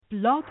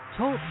Blog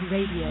Talk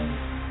Radio.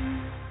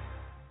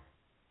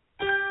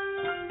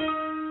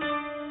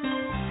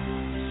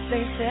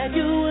 They said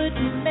you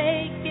wouldn't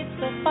make it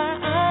so far,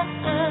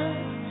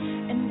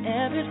 and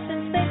ever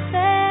since they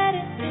said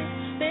it,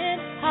 it's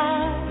been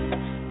hard.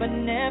 But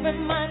never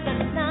mind the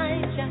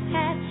night you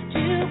had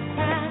to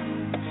cry,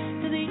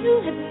 'cause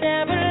you had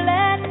never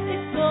let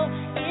it go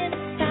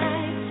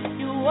inside.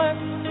 You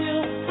worked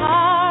too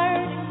hard,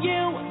 and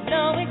you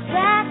know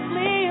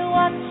exactly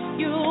what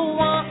you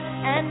want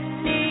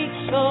and need.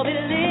 So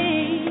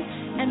believe,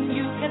 and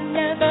you can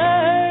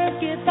never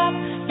give up.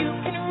 You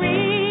can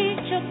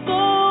reach your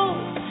goal.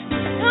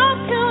 Talk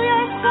to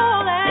your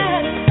soul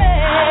and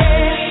say,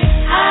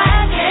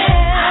 I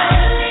can, I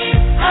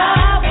believe,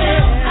 I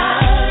will,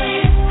 I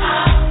believe,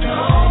 I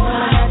know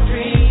my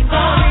dream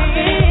of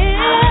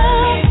real.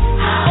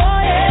 Oh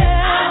yeah,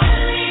 I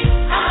believe,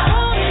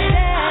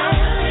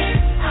 I believe,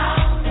 I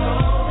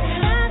know.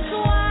 That's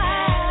why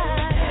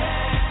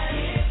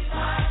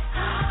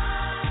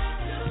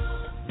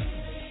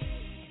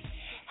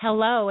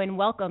Hello and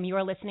welcome. You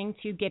are listening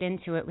to Get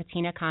Into It with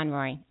Tina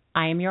Conroy.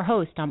 I am your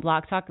host on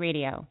Blog Talk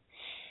Radio.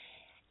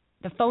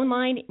 The phone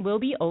line will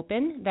be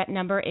open. That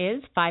number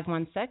is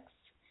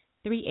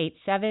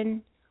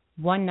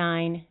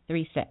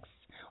 516-387-1936.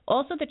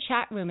 Also, the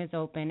chat room is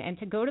open. And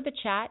to go to the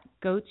chat,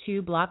 go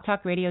to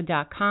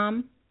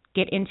blogtalkradio.com,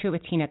 Get Into It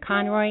with Tina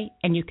Conroy,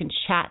 and you can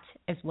chat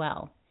as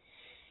well.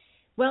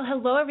 Well,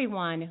 hello,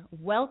 everyone.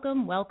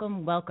 Welcome,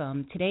 welcome,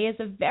 welcome. Today is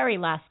the very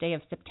last day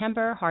of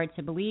September. Hard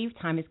to believe.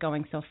 Time is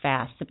going so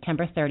fast.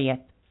 September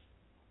 30th.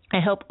 I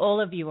hope all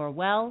of you are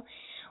well.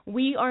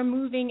 We are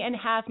moving and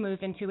have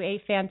moved into a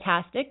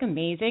fantastic,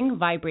 amazing,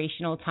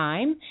 vibrational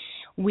time.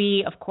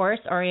 We, of course,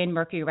 are in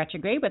Mercury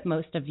retrograde, but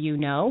most of you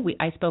know.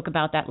 I spoke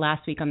about that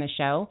last week on the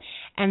show.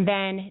 And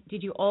then,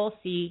 did you all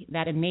see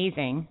that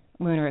amazing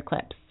lunar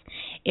eclipse?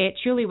 It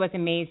truly was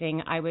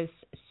amazing.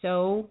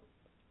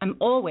 I'm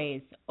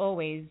always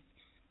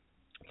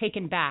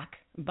taken back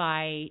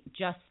by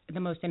just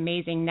the most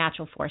amazing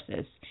natural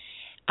forces.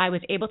 I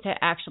was able to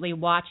actually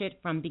watch it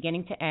from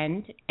beginning to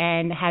end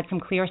and had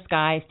some clear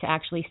skies to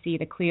actually see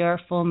the clear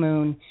full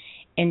moon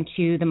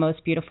into the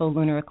most beautiful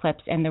lunar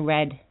eclipse and the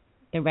red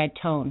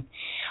tone.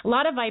 A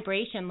lot of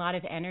vibration, a lot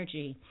of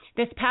energy.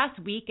 This past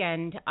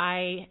weekend,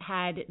 I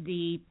had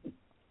the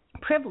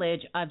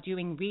privilege of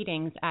doing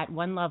readings at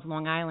One Love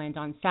Long Island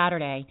on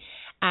Saturday,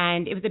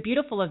 and it was a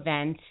beautiful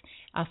event,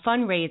 a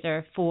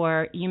fundraiser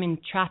for human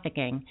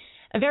trafficking,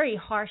 a very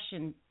harsh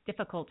and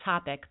difficult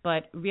topic,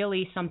 but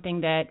really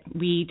something that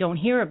we don't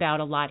hear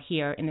about a lot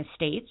here in the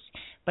States,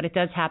 but it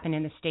does happen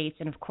in the States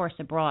and, of course,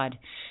 abroad.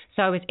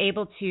 So I was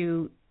able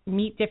to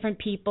meet different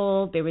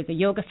people. There was a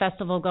yoga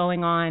festival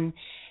going on.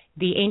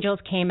 The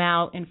angels came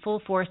out in full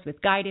force with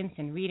guidance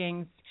and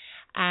readings,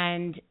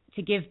 and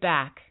to give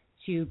back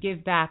to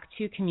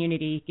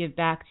community, give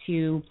back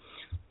to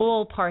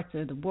all parts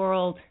of the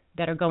world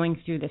that are going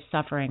through this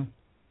suffering.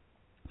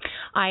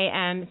 I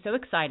am so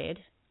excited.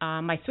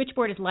 My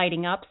switchboard is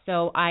lighting up,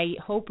 so I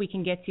hope we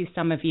can get to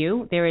some of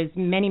you. There is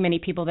many, many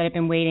people that have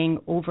been waiting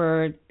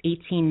over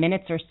 18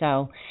 minutes or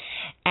so.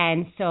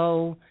 And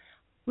so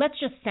let's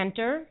just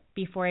center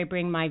before I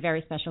bring my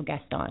very special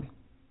guest on.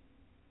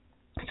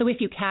 So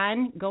if you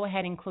can, go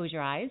ahead and close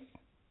your eyes.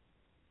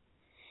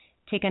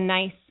 Take a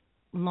nice,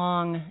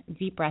 long,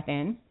 deep breath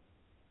in.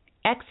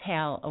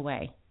 Exhale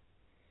away.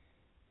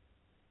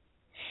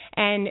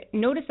 And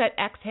notice that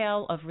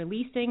exhale of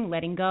releasing,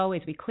 letting go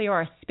as we clear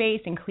our space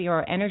and clear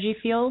our energy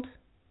field.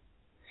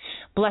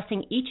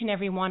 Blessing each and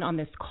every one on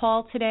this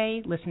call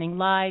today, listening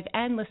live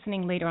and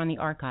listening later on the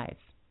archives.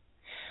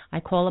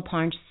 I call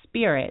upon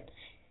spirit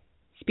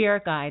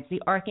guides,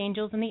 the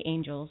archangels and the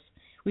angels.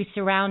 We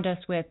surround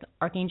us with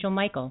Archangel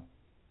Michael.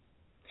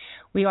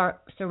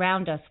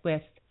 Surround us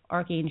with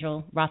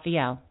Archangel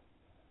Raphael.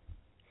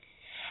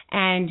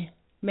 And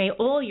may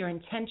all your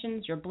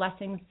intentions, your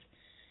blessings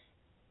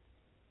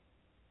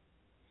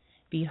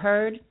be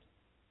heard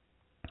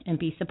and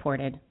be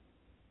supported.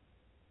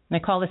 And I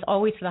call this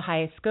always for the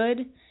highest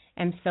good,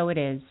 and so it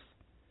is.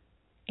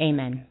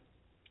 Amen.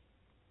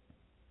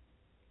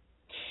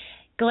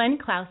 Glenn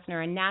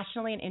Klausner, a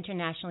nationally and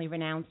internationally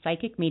renowned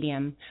psychic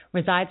medium,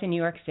 resides in New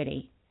York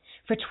City.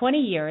 For 20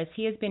 years,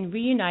 he has been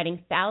reuniting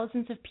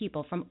thousands of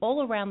people from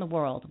all around the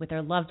world with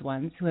their loved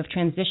ones who have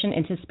transitioned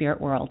into the spirit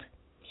world.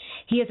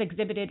 He has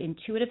exhibited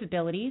intuitive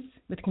abilities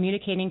with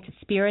communicating to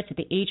spirits at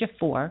the age of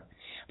 4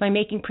 by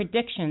making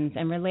predictions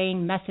and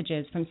relaying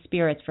messages from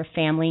spirits for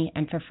family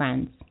and for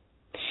friends.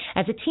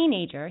 As a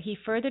teenager, he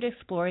further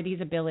explored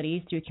these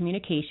abilities through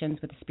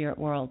communications with the spirit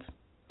world.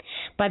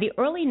 By the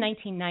early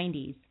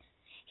 1990s,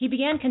 he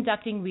began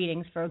conducting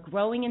readings for a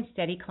growing and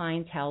steady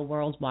clientele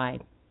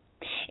worldwide.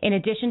 In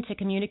addition to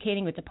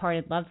communicating with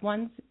departed loved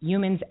ones,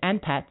 humans, and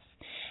pets,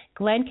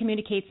 Glenn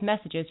communicates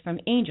messages from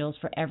angels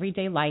for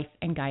everyday life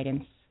and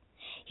guidance.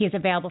 He is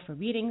available for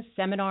readings,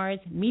 seminars,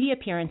 media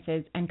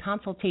appearances, and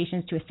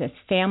consultations to assist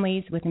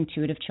families with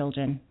intuitive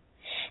children.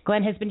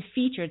 Glenn has been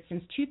featured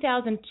since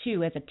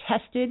 2002 as a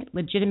tested,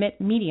 legitimate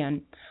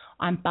medium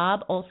on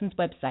Bob Olson's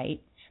website,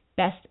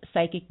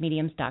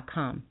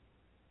 bestpsychicmediums.com.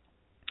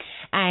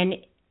 And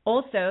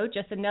also,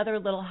 just another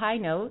little high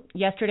note,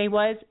 yesterday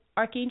was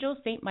Archangel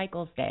St.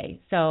 Michael's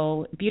Day,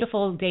 so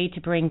beautiful day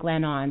to bring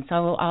Glenn on.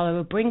 So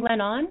I'll bring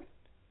Glenn on.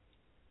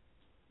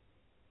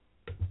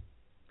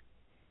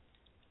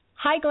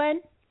 Hi,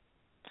 Glenn.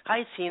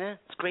 Hi, Tina.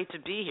 It's great to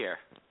be here.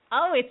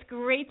 Oh, it's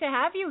great to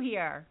have you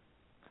here.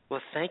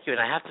 Well, thank you.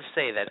 And I have to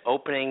say that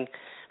opening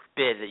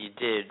bid that you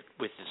did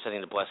with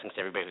sending the blessings to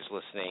everybody who's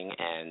listening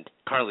and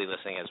currently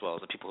listening, as well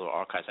as the people who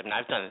are archived. I mean,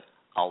 I've done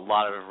a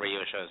lot of radio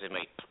shows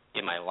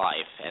in my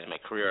life and in my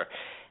career,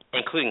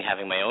 including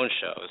having my own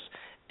shows.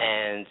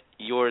 And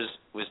yours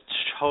was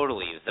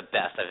totally the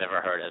best I've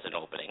ever heard as an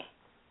opening.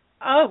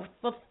 Oh,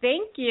 well,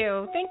 thank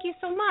you. Thank you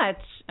so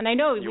much. And I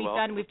know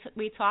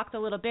we talked a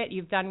little bit.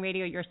 You've done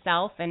radio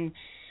yourself, and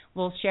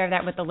we'll share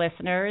that with the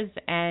listeners.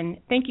 And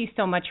thank you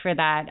so much for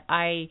that.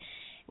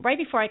 Right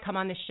before I come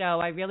on the show,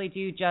 I really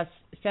do just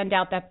send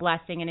out that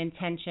blessing and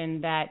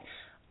intention that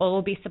all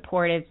will be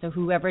supported. So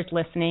whoever's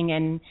listening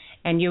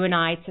and you and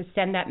I to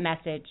send that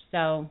message.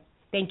 So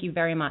thank you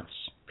very much.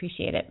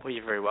 Appreciate it. Well,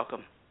 you're very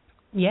welcome.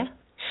 Yeah.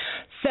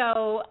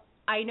 So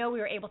I know we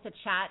were able to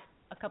chat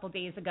a couple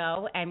days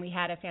ago, and we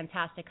had a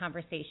fantastic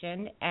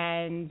conversation,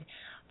 and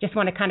just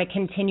want to kind of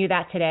continue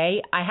that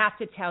today. I have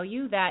to tell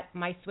you that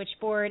my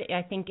switchboard,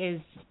 I think, is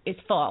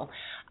full.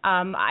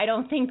 I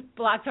don't think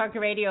Blog Talk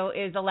Radio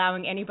is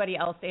allowing anybody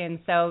else in,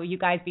 so you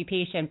guys be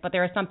patient. But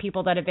there are some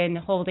people that have been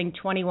holding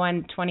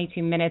 21,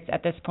 22 minutes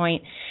at this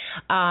point.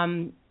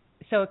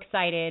 So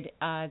excited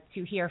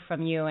to hear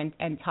from you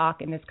and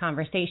talk in this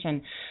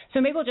conversation.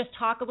 So maybe we'll just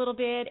talk a little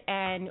bit,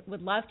 and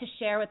would love to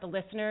share with the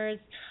listeners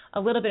a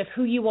little bit of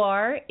who you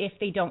are if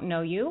they don't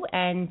know you,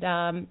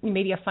 and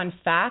maybe a fun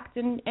fact,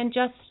 and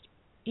just,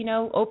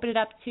 open it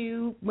up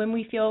to when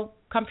we feel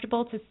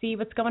comfortable to see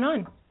what's going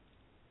on.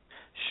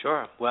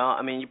 Sure. Well,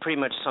 I mean, you pretty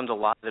much summed a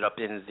lot of it up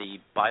in the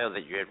bio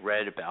that you had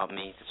read about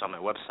me. It's on my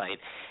website.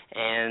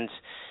 And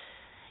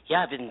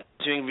yeah, I've been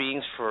doing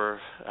readings for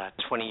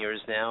 20 years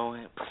now,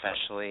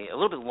 professionally. A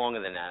little bit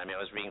longer than that. I mean,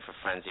 I was reading for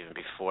friends even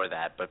before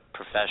that, but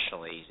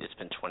professionally, it's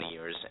been 20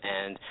 years.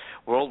 And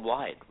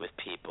worldwide with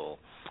people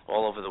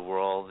all over the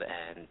world,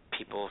 and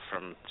people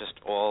from just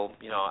all,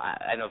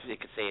 I know you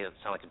could say it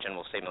sound like a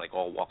general statement, like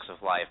all walks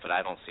of life, but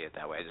I don't see it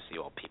that way. I just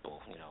see all people,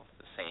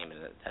 the same in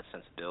that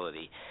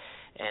sensibility.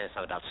 And it's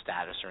not about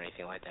status or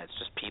anything like that. It's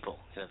just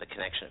people, the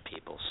connection of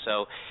people.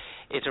 So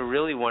it's a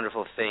really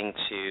wonderful thing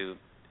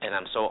and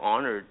I'm so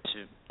honored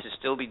to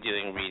still be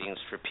doing readings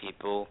for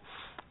people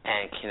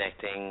and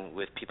connecting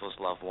with people's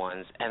loved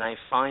ones. And I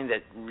find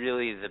that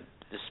really the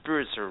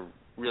spirits are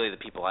really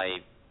the people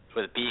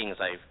or the beings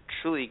I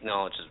truly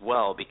acknowledge as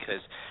well,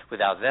 because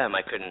without them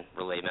I couldn't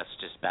relay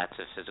messages back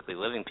to physically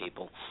living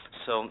people.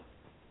 So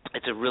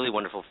it's a really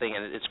wonderful thing,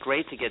 and it's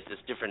great to get this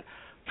different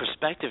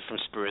perspective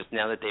from spirits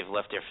now that they've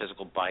left their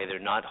physical body.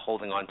 They're not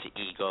holding on to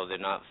ego. They're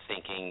not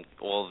thinking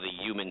all the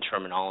human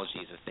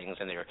terminologies of things,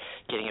 and they're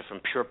getting it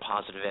from pure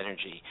positive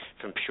energy,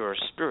 from pure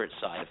spirit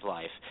side of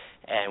life,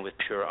 and with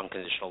pure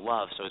unconditional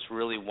love. So it's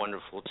really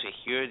wonderful to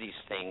hear these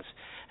things.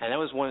 And that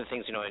was one of the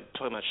things,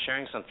 talking about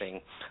sharing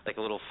something, like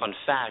a little fun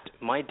fact.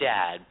 My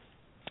dad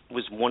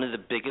was one of the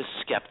biggest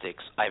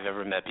skeptics I've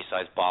ever met,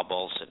 besides Bob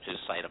Olson,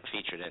 whose site I'm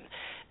featured in.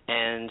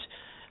 And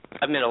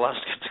I've met a lot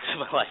of skeptics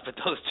in my life, but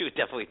those two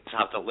definitely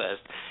top the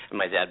list,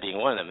 and my dad being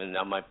one of them. And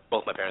now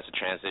both my parents are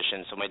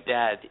transitioned. So my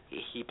dad,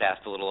 he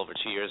passed a little over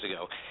 2 years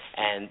ago.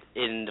 And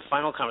in the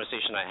final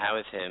conversation I had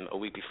with him a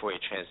week before he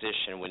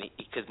transitioned,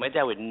 because my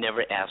dad would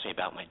never ask me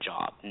about my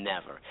job,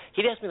 never.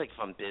 He'd ask me, like, if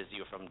I'm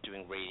busy or if I'm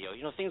doing radio,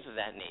 things of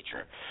that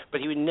nature.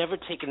 But he would never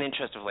take an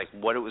interest of, like,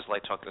 what it was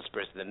like talking to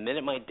spirits. The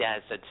minute my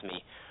dad said to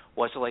me,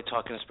 "What's it like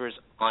talking to spirits?"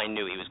 I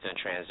knew he was going to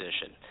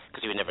transition,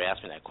 because he would never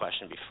ask me that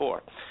question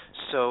before.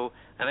 So,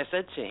 and I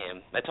said to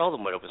him, I told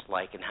him what it was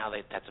like and how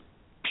that's a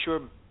pure,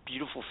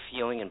 beautiful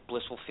feeling and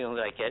blissful feeling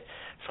that I get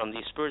from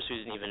these spirits who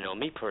didn't even know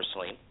me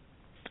personally.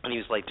 And he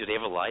was like, "Do they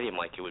ever lie to him?"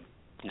 Like, it would,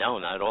 no,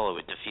 not at all.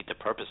 It would defeat the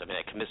purpose. I mean,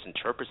 I could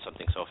misinterpret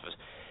something. So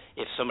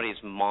if somebody's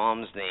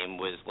mom's name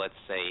was, let's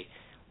say,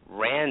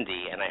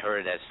 Randy, and I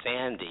heard it as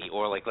Sandy,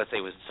 or like, let's say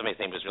somebody's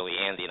name was really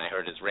Andy and I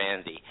heard it as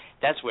Randy,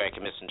 that's where I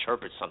can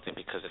misinterpret something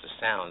because of the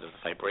sound, of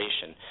the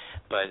vibration.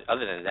 But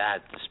other than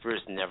that, the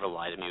spirits never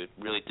lie to me. It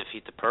would really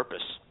defeat the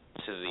purpose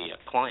to the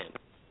client.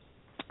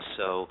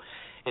 So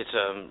it's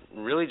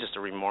really just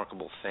a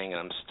remarkable thing, and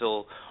I'm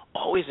still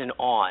always in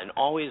awe and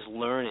always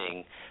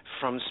learning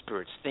from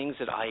spirits, things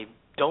that I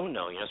don't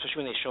know,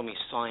 especially when they show me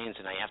signs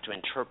and I have to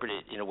interpret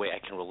it in a way I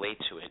can relate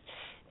to it.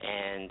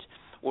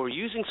 Or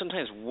using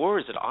sometimes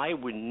words that I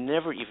would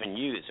never even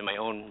use in my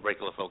own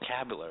regular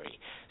vocabulary.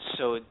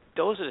 So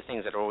those are the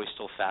things that are always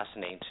still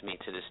fascinating to me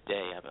to this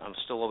day. I'm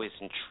still always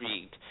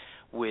intrigued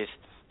with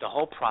the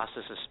whole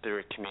process of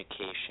spirit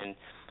communication,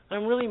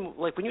 I'm really,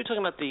 like, when you were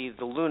talking about the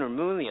lunar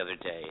moon the other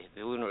day,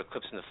 the lunar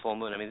eclipse and the full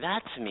moon, I mean,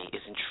 that to me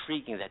is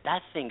intriguing,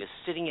 that thing is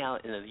sitting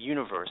out in the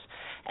universe,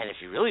 and if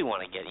you really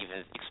want to get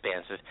even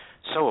expansive,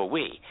 so are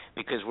we,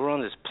 because we're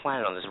on this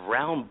planet, on this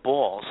round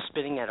ball,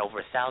 spinning at over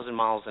 1,000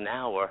 miles an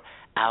hour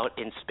out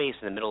in space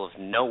in the middle of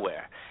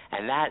nowhere,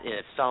 and that in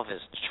itself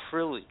is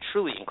truly,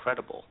 truly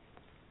incredible.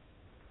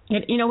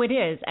 It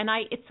is, and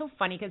it's so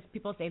funny because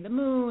people say the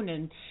moon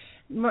and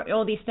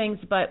all these things,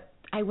 but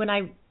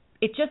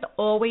it just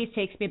always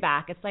takes me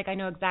back. It's like I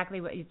know exactly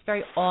it's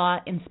very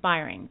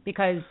awe-inspiring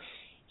because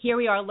here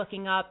we are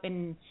looking up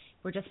and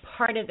we're just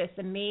part of this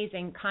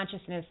amazing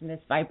consciousness and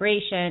this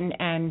vibration,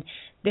 and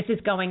this is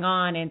going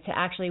on, and to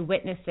actually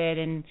witness it,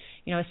 and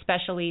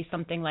especially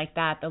something like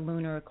that, the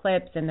lunar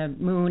eclipse and the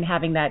moon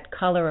having that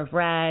color of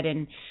red,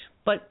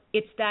 but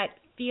it's that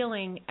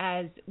feeling,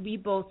 as we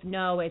both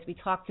know, as we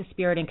talk to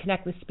spirit and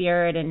connect with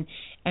spirit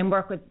and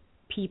work with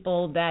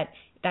people, that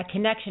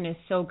connection is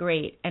so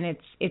great, and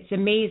it's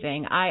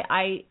amazing.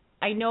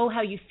 I know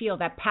how you feel,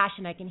 that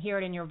passion. I can hear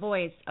it in your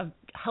voice of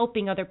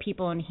helping other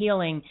people and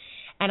healing,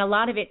 and a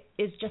lot of it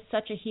is just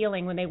such a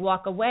healing when they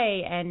walk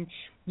away and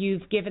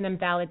you've given them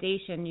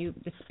validation.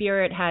 The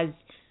spirit has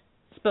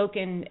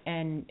spoken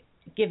and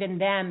given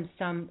them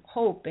some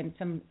hope and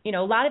some, a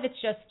lot of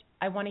it's just,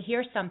 I want to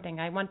hear something.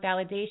 I want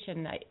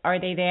validation. Are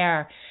they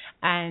there?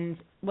 And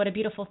what a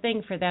beautiful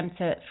thing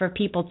for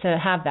people to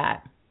have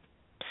that.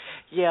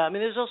 Yeah, I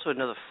mean, there's also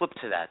another flip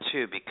to that,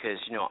 too, because,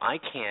 I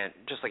can't,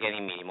 just like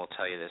any medium will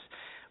tell you this,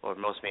 or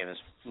most mediums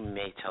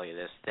may tell you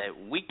this, that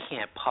we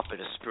can't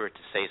puppet a spirit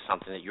to say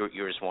something that your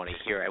ears want to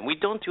hear. And we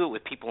don't do it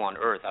with people on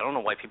Earth. I don't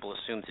know why people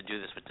assume to do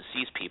this with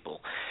deceased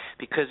people,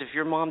 because if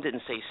your mom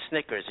didn't say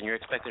Snickers and you're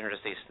expecting her to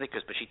say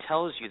Snickers, but she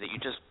tells you that you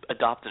just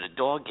adopted a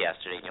dog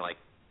yesterday, and you're like,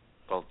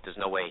 well, there's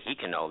no way he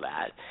can know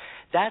that.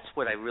 That's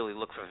what I really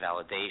look for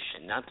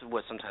validation, not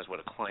sometimes what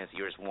a client's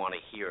ears want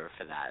to hear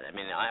for that. I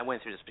mean, I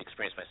went through this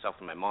experience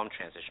myself with my mom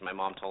transition. My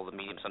mom told the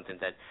medium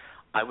something that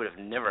I would have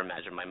never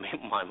imagined my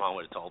mom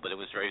would have told, but it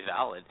was very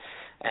valid.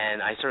 And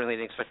I certainly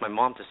didn't expect my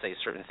mom to say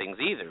certain things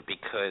either,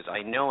 because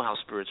I know how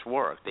spirits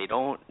work. They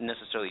don't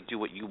necessarily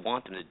do what you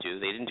want them to do.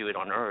 They didn't do it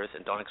on Earth,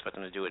 and don't expect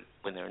them to do it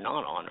when they're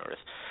not on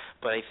Earth.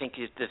 But I think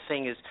the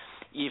thing is,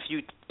 if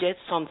you get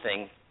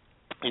something,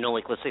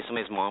 like let's say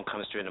somebody's mom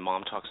comes through and the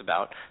mom talks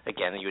about,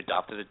 again, that you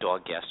adopted a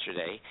dog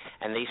yesterday,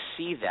 and they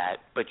see that,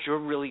 but you're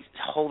really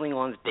holding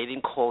on. They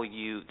didn't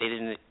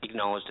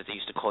acknowledge that they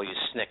used to call you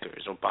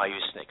Snickers or buy you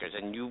Snickers,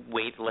 and you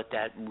wait, let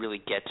that really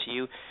get to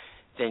you,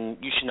 then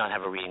you should not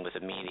have a reading with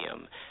a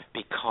medium,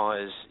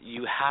 because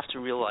you have to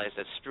realize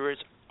that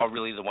spirits are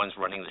really the ones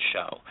running the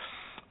show,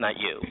 not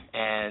you,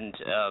 and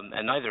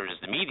neither is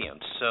the medium.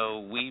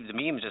 So the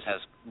medium just has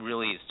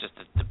really is just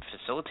to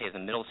facilitate in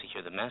the middle to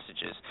hear the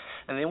messages.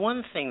 And the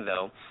one thing,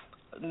 though,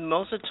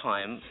 most of the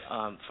time,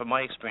 from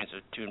my experience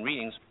of doing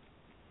readings,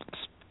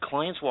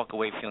 clients walk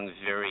away feeling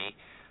very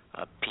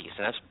peace,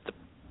 and that's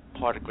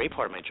a great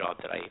part of my job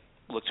that I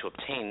look to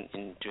obtain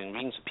in doing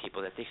readings with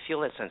people, that they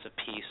feel that sense of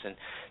peace, and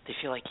they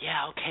feel like,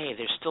 yeah, okay,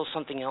 there's still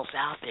something else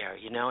out there,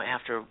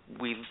 after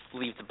we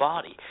leave the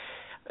body.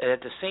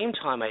 At the same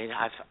time,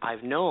 I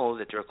know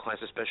that there are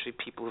clients, especially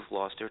people who've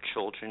lost their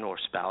children or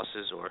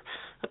spouses or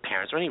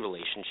parents or any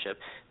relationship,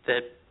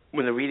 that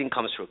when the reading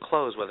comes to a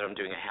close, whether I'm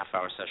doing a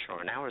half-hour session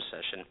or an hour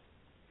session,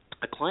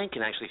 a client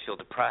can actually feel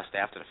depressed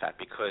after the fact,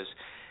 because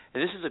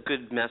this is a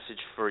good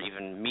message for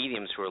even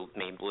mediums who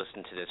may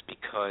listen to this,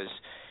 because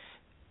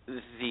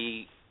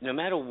no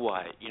matter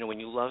what, when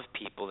you love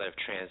people that have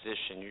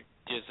transitioned,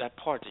 there's that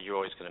part that you're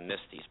always going to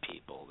miss these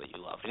people that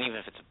you love. And even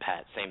if it's a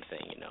pet, same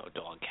thing,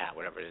 dog, cat,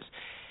 whatever it is.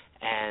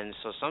 And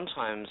so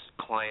sometimes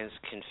clients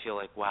can feel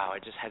like, wow, I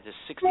just had this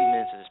 60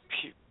 minutes of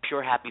this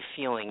pure happy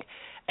feeling,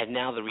 and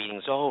now the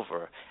reading's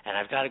over, and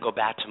I've got to go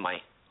back to my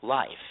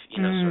life,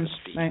 so to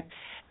speak. Right.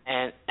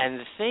 And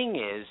the thing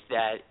is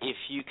that if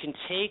you can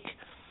take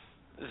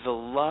the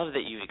love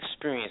that you've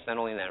experienced, not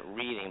only in that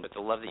reading, but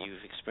the love that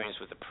you've experienced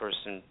with the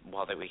person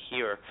while they were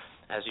here,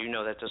 as you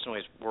know, that doesn't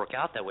always work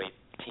out that way,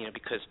 Tina,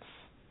 because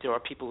there are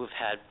people who've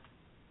had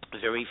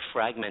very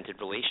fragmented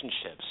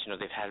relationships.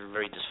 They've had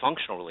very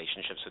dysfunctional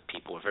relationships with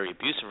people, or very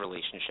abusive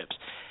relationships.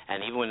 And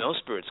even when those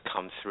spirits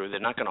come through,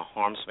 they're not going to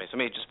harm somebody.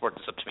 Somebody just brought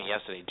this up to me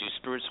yesterday. Do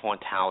spirits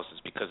haunt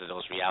houses? Because of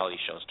those reality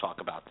shows talk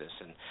about this.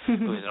 And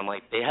I'm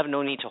like, they have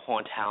no need to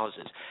haunt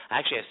houses.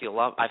 Actually,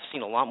 I've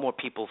seen a lot more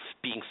people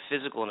being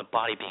physical in the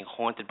body, being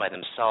haunted by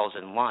themselves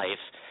in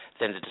life,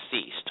 than the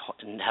deceased,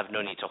 and have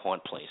no need to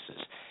haunt places.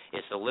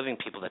 It's the living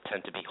people that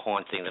tend to be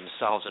haunting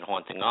themselves and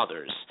haunting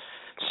others.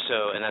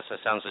 So, and that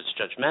sounds it's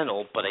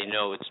judgmental, but I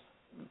know it's,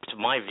 to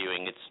my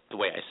viewing, it's the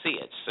way I see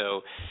it.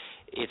 So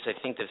I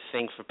think the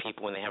thing for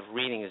people when they have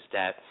reading is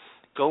that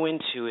go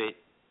into it,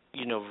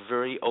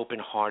 very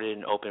open-hearted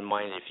and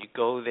open-minded. If you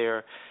go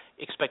there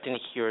expecting to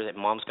hear that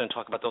mom's going to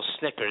talk about those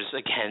Snickers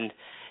again,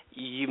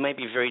 you might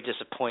be very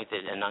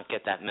disappointed and not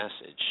get that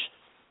message.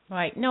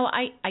 Right. No,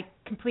 I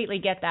completely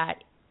get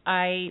that.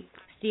 I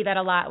see that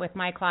a lot with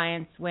my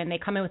clients when they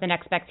come in with an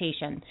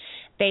expectation.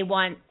 They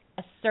want a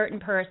a certain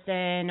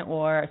person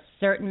or a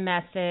certain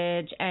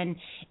message, and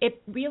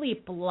it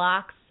really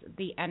blocks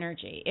the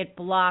energy. It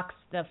blocks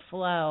the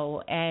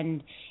flow,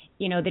 and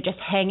they're just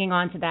hanging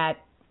on to that,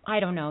 I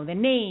don't know, the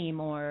name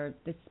or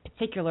this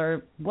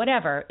particular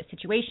whatever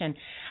situation.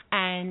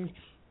 And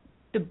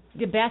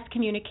the best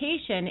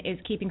communication is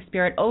keeping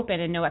spirit open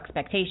and no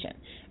expectation,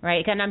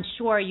 right? And I'm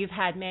sure you've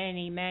had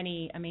many,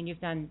 you've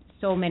done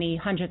so many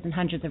hundreds and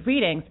hundreds of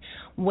readings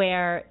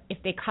where if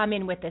they come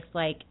in with this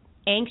like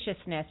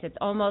anxiousness, it's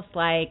almost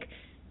like,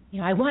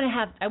 I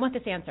want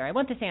this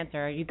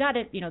answer. You got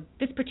it.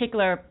 This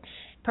particular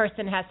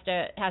person has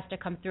to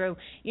come through.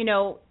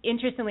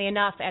 Interestingly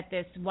enough, at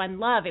this One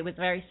Love, it was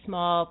very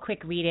small,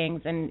 quick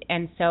readings,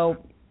 and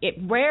so it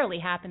rarely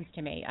happens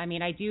to me.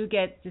 I do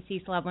get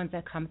deceased loved ones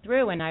that come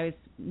through, and I was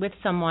with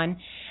someone,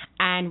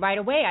 and right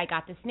away I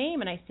got this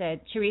name, and I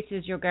said, Teresa,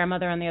 is your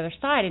grandmother on the other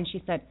side? And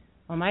she said,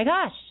 oh my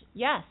gosh,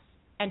 yes.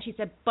 And she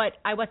said, but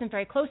I wasn't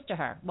very close to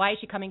her. Why is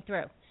she coming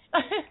through?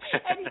 and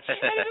it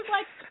was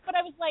like, but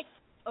I was like,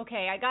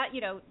 okay, I got,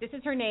 this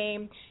is her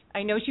name.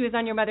 I know she was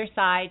on your mother's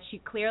side. She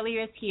clearly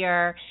is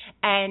here.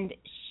 And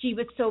she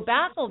was so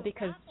baffled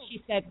because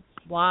she said,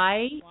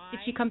 why did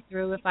she come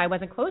through if I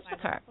wasn't close with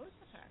her?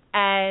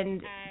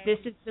 And this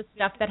is the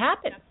stuff that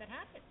happens.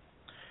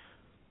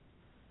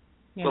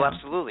 Well,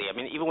 absolutely.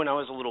 Even when I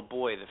was a little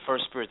boy, the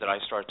first spirit that I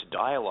started to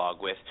dialogue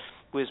with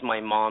was my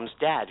mom's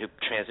dad, who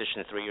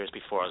transitioned 3 years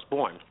before I was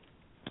born,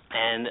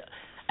 and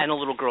a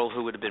little girl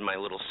who would have been my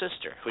little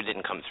sister, who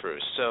didn't come through.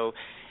 So,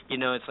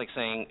 it's like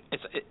saying,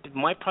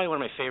 probably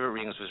one of my favorite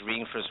readings was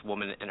reading for this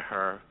woman, and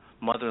her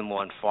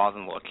mother-in-law and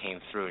father-in-law came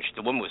through.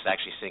 The woman was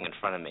actually sitting in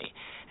front of me,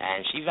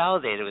 and she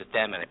validated with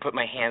them, and I put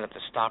my hand up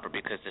to stop her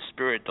because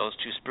those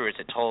two spirits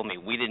had told me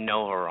we didn't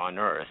know her on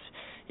Earth.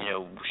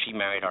 She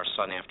married our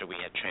son after we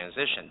had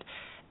transitioned.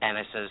 And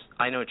I says,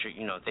 I know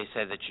what they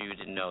said that you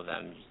didn't know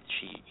them.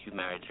 You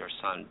married your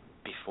son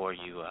before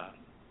you,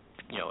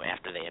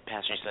 after they had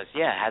passed. And she says,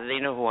 yeah, how do they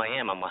know who I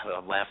am? I'm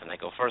laughing. I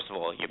go, first of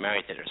all, you're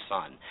married to their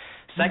son.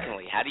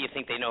 Secondly, how do you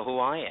think they know who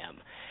I am?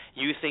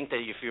 You think that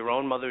if your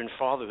own mother and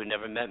father who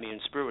never met me in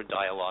spirit were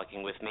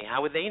dialoguing with me,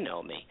 how would they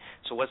know me?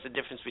 So what's the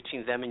difference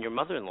between them and your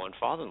mother-in-law and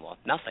father-in-law?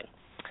 Nothing.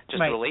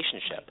 Just a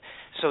relationship.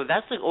 So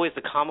that's always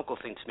the comical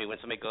thing to me when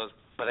somebody goes,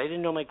 but I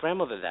didn't know my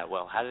grandmother that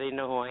well. How do they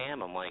know who I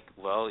am? I'm like,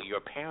 well,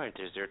 your parent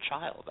is their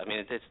child.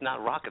 It's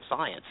not rocket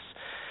science.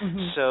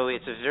 Mm-hmm. So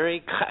it's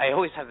I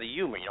always have the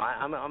humor.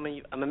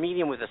 I'm a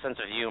medium with a sense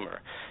of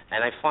humor.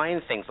 And I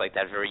find things like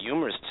that very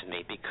humorous to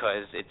me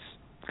because it's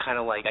kind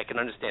of like I can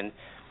understand.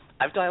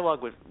 I've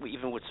dialogued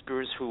even with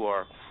spirits who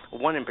are,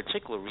 one in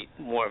particular,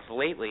 more of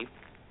lately,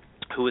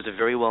 who is a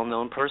very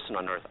well-known person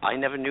on Earth. I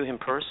never knew him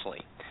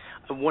personally.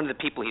 One of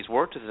the people he's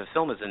worked with in the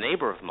film is a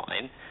neighbor of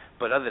mine,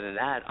 but other than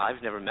that,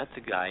 I've never met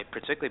the guy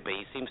particularly, but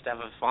he seems to have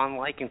a fond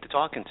liking to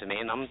talking to me,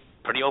 and I'm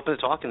pretty open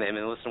to talking to him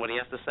and listen to what he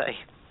has to say.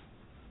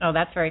 Oh,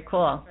 that's very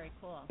cool.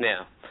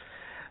 Yeah.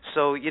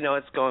 So,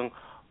 it's going,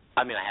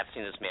 I have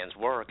seen this man's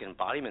work,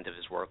 embodiment of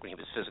his work when he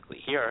was physically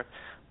here,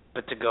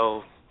 but to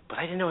go, but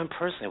I didn't know him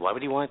personally. Why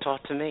would he want to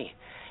talk to me?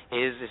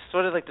 It's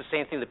sort of like the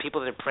same thing, the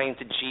people that are praying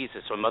to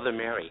Jesus or Mother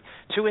Mary,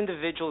 two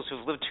individuals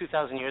who've lived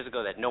 2,000 years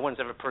ago that no one's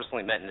ever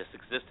personally met in this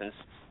existence,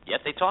 yet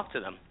they talk to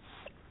them.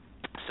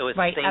 So it's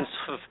the same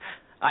sort of,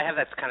 I have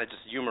that kind of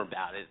just humor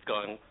about it. It's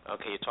going,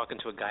 okay, you're talking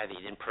to a guy that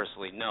you didn't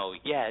personally know,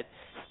 yet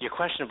you're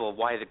questionable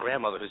why the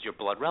grandmother who's your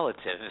blood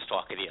relative is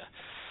talking to you.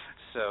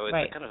 So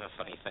it's kind of a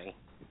funny thing.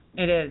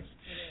 It is.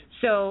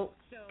 So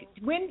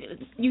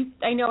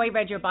I know I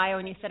read your bio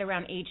and you said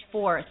around age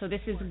 4, so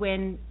this is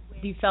when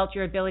you felt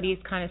your abilities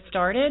kind of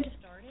started?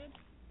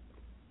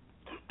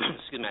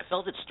 Excuse me, I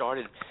felt it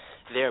started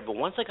there, but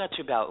once I got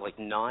to about 9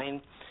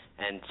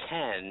 and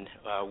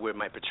 10, where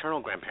my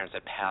paternal grandparents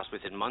had passed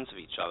within months of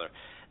each other,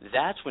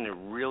 that's when it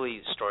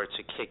really started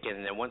to kick in.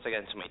 And then once I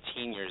got into my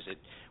teen years,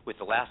 with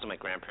the last of my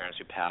grandparents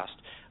who passed,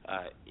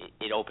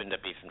 it opened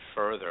up even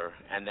further.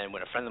 And then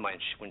when a friend of mine,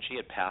 when she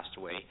had passed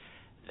away,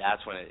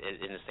 that's when,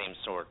 in the same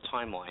sort of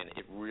timeline,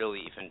 it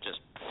really even just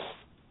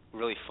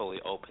really fully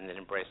opened and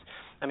embraced.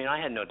 I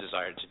had no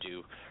desire to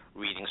do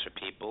readings for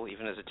people,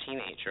 even as a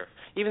teenager.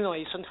 Even though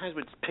I sometimes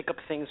would pick up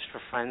things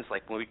for friends,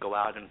 like when we'd go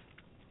out and,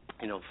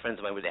 friends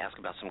of mine would ask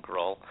about some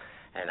girl,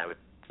 and I would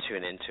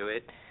tune into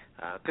it.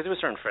 Because there were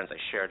certain friends I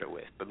shared it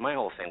with. But my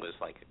whole thing was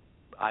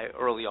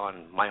early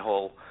on, my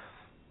whole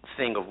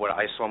thing of what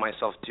I saw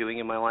myself doing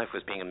in my life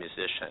was being a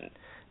musician.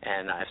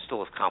 And I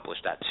still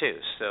accomplished that too.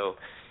 So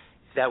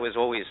that was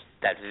always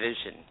that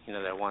vision,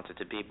 that I wanted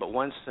to be. But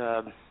once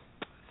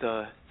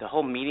the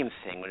whole medium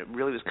thing, when it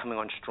really was coming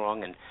on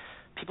strong, and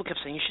people kept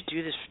saying, you should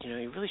do this,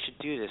 you really should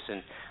do this.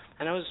 And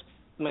I was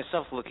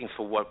myself looking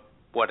for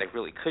what I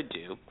really could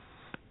do.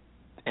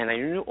 And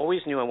I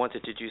always knew I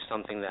wanted to do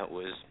something that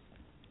was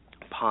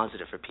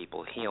positive for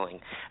people, healing.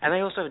 And I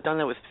also have done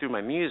that through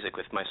my music,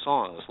 with my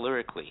songs,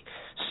 lyrically.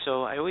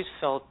 So I always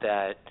felt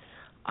that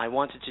I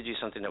wanted to do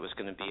something that was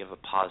going to be of a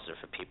positive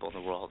for people in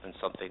the world, and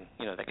something,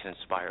 that can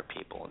inspire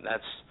people. And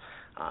that's,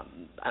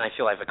 and I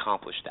feel I've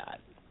accomplished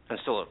that. I'm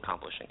still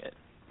accomplishing it.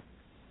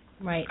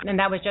 Right, and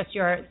that was just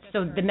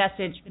so the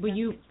message, were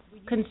you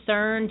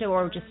concerned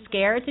or just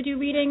scared to do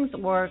readings,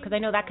 or, because I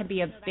know that could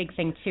be a big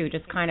thing too,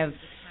 just kind of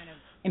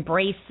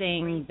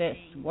embracing this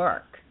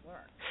work?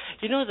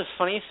 You know, the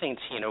funny thing,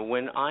 Tina,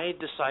 when I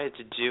decided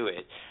to do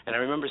it, and I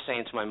remember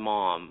saying to my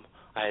mom,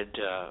 I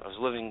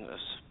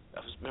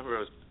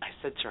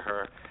said to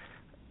her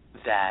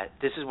that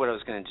this is what I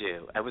was going to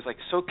do. I was like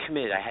so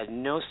committed. I had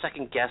no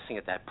second guessing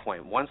at that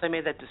point. Once I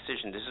made that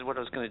decision, this is what I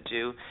was going to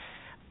do,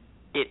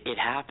 it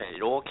happened.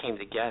 It all came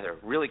together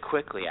really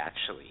quickly,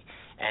 actually,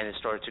 and it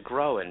started to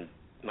grow, and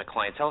my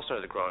clientele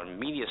started to grow, and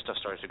media stuff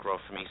started to grow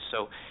for me.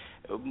 So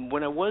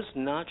when I was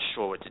not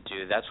sure what to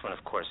do, that's when,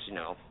 of course,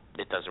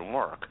 it doesn't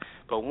work.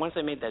 But once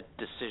I made that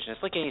decision,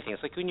 it's like anything.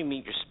 It's like when you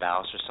meet your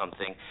spouse or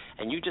something,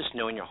 and you just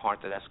know in your heart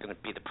that that's going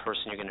to be the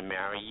person you're going to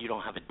marry. You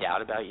don't have a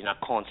doubt about it. You're not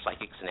calling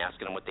psychics and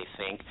asking them what they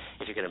think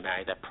if you're going to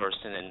marry that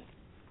person, and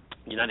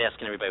you're not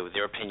asking everybody with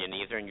their opinion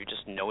either, and you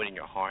just know it in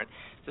your heart.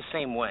 It's the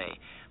same way.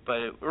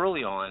 But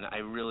early on, I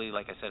really,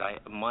 like I said,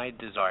 my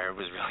desire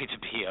was really to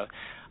be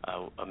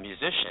a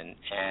musician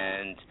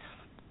and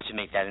to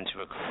make that into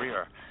a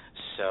career.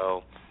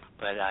 So,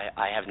 but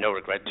I have no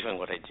regret doing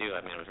what I do.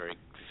 I mean, I'm very,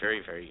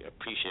 very, very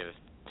appreciative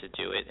to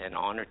do it and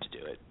honored to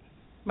do it.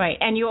 Right,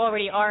 and you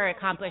already are an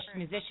accomplished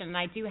musician, and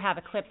I do have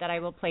a clip that I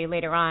will play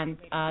later on,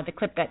 the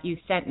clip that you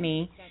sent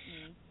me,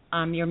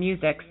 your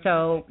music,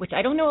 so, which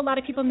I don't know a lot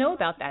of people know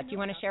about that. Do you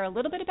want to share a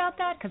little bit about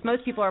that? Because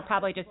most people are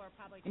probably just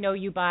know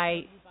you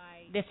by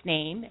this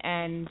name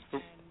and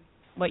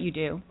what you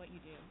do.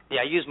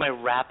 Yeah, I use my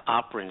rap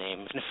opera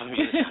name if I'm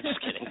using. I'm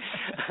just kidding.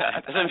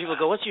 Some people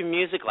go, "What's your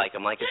music like?"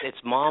 I'm like, "It's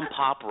mom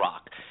pop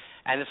rock."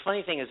 And the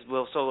funny thing is,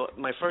 so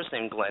my first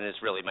name, Glenn, is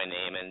really my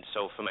name, and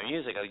so for my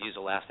music, I use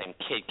the last name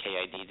Kidd,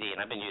 K-I-D-D,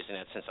 and I've been using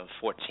that since I'm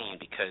 14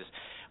 because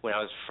when I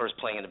was first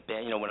playing in a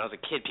band, when I was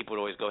a kid, people would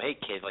always go, "Hey,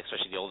 Kid," like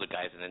especially the older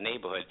guys in the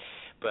neighborhood.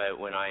 But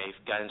when I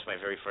got into my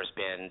very first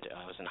band,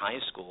 I was in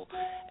high school,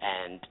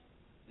 and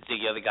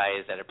the other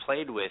guys that I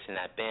played with in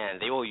that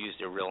band, they all used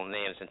their real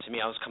names, and to me,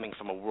 I was coming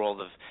from a world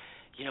of,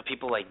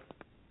 people like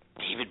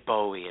David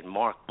Bowie and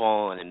Mark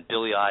Bolan and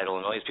Billy Idol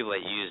and all these people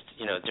that used,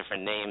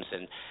 different names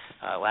and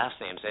last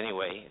names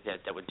anyway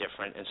that were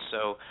different. And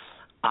so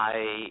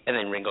and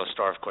then Ringo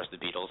Starr, of course, the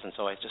Beatles. And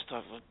so I just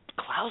thought, well,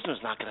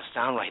 Klausner's not going to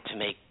sound right to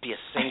be a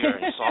singer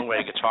and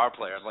songwriter, guitar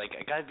player. I'm like,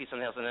 I got to be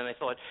something else. And then I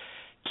thought,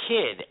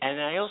 Kid.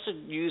 And I also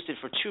used it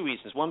for two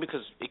reasons. One,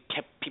 because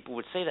people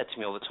would say that to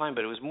me all the time,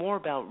 but it was more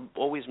about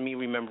always me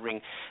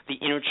remembering the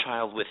inner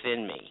child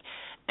within me.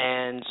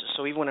 And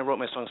so even when I wrote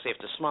my song Safe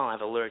to Smile, I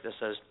have a lyric that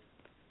says,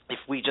 if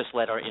we just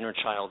let our inner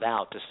child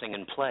out to sing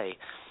and play,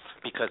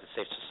 because it's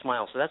safe to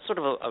smile. So that's sort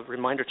of a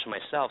reminder to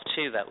myself,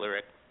 too, that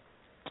lyric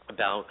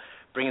about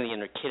bringing the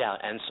inner kid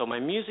out. And so my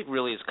music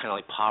really is kind of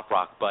like pop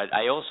rock, but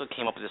I also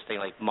came up with this thing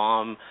like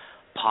mom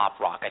pop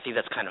rock. I think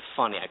that's kind of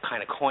funny. I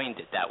kind of coined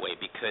it that way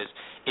because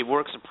it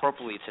works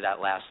appropriately to that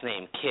last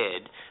name,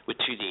 Kid, with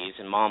two Ds,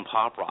 and mom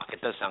pop rock.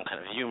 It does sound kind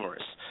of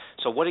humorous.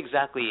 So what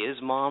exactly is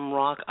mom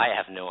rock? I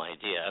have no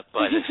idea,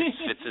 but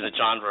it's in the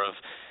genre of,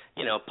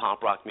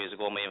 pop rock music.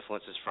 All my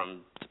influences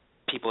from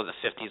people of the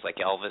 50s like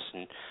Elvis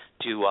and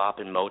doo-wop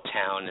and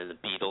Motown and the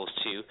Beatles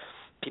to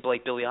people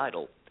like Billy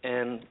Idol.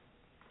 And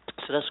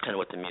so that's kind of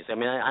what the music. I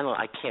mean,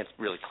 I can't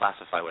really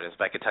classify what it is,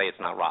 but I can tell you it's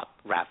not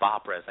rap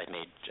opera, as I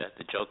made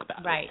the joke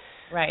about it.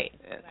 Right.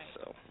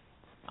 So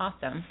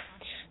awesome.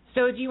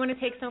 So do you want to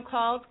take some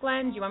calls,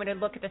 Glenn? Do you want me to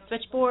look at the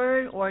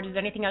switchboard, or is there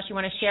anything else you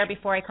want to share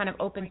before I kind of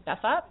open stuff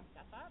up?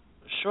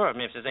 Sure. I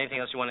mean, if there's anything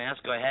else you want to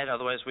ask, go ahead.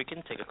 Otherwise, we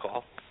can take a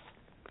call.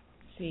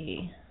 Let's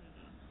see.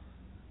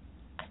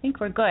 I think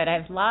we're good. I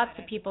have lots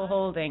of people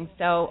holding.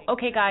 So,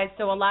 okay, guys,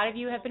 so a lot of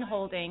you have been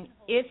holding.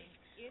 If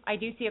I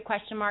do see a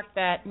question mark,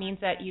 that means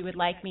that you would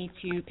like me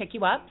to pick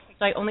you up.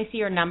 So I only see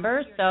your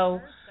number. So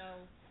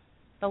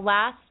the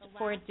last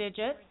four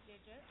digits.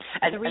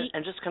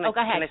 And just can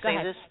I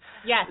say this?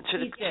 Yes, to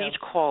each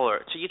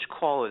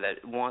caller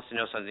that wants to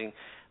know something,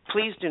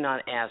 please do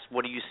not ask,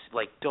 what do you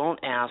like? Don't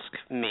ask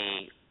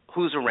me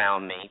who's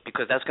around me,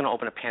 because that's going to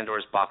open a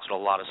Pandora's box with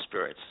a lot of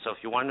spirits. So if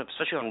you want to,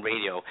 especially on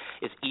radio,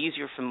 it's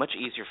much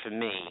easier for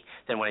me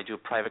than when I do a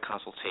private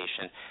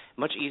consultation.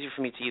 Much easier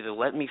for me to either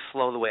let me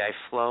flow the way I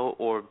flow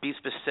or be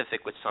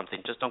specific with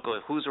something. Just don't go,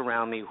 who's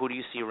around me, who do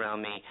you see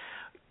around me,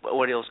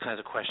 what are those kinds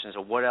of questions,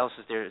 or what else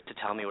is there to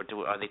tell me, or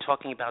are they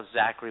talking about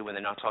Zachary when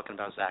they're not talking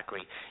about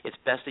Zachary? It's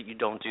best that you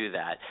don't do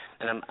that.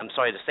 And I'm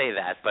sorry to say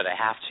that, but I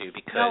have to,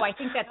 because no, I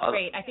think that's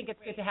great. I think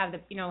it's good to have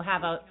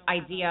have an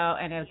idea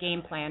and a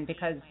game plan,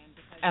 because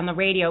on the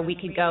radio we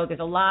could go. There's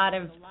a lot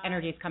of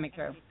energies coming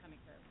through.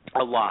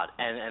 A lot,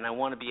 and I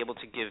want to be able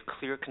to give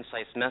clear,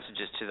 concise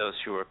messages to those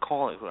who are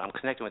calling, who I'm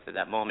connecting with at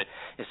that moment,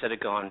 instead of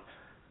going,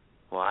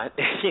 what?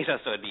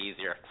 So it'd be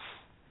easier.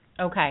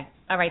 Okay.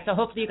 All right. So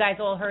hopefully you guys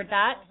all heard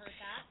that.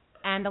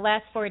 And the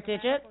last four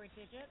digits,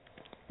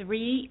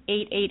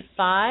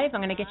 3885.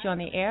 I'm going to get you on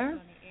the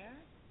air.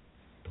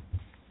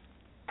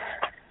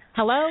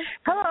 Hello?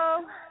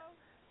 Hello.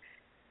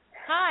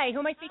 Hi. Who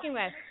am I speaking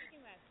with?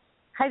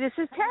 Hi, this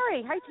is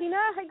Terry. Hi, Tina.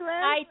 Hi,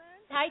 Glenn.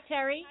 Hi,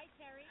 Terry.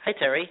 Hi,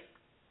 Terry.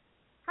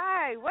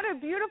 Hi. What a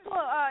beautiful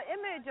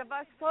image of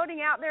us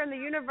floating out there in the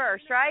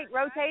universe, right?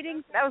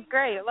 Rotating. That was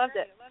great. I loved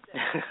it.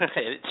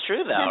 It's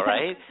true, though,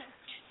 right?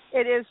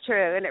 It is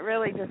true, and it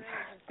really just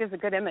gives a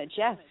good image,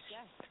 yes.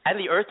 And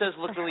the Earth does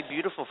look really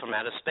beautiful from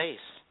outer space.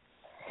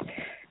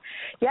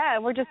 Yeah,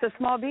 we're just a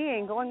small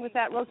being going with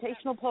that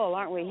rotational pull,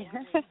 aren't we?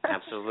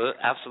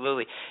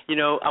 Absolutely.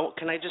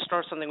 Can I just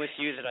start something with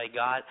you that I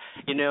got?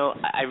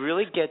 I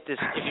really get this.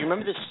 If you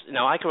remember this,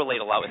 now I can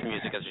relate a lot with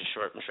music, as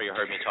I'm sure you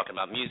heard me talking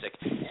about music.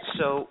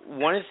 So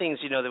one of the things,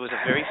 there was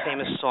a very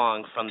famous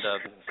song from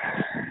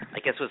I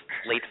guess it was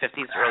late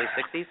 50s, early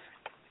 60s.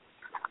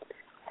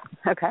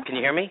 Okay. Can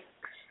you hear me?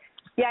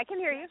 Yeah, I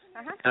can hear you.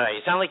 Uh-huh. All right,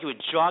 you sound like you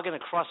were jogging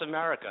across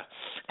America.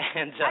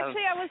 And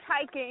actually, I was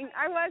hiking,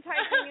 and so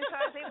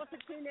I was able to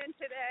tune in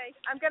today.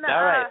 I'm gonna.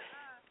 All right.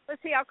 Let's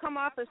see. I'll come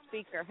off a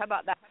speaker. How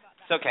about that?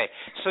 It's okay.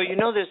 So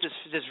there's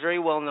this very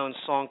well-known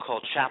song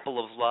called "Chapel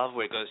of Love,"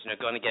 where it goes,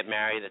 going to get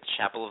married. That's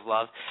Chapel of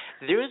Love.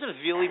 There is a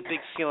really big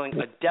feeling,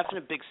 a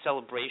definite big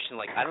celebration.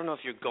 Like, I don't know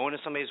if you're going to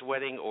somebody's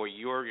wedding or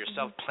you're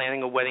yourself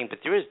planning a wedding,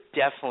 but there is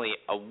definitely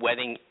a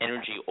wedding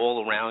energy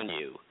all around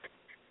you.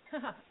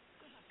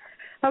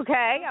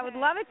 Okay, I would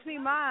love it to be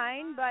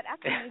mine, but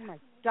actually my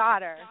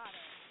daughter.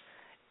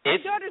 My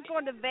daughter's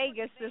going to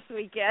Vegas this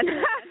weekend.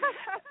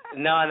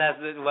 No,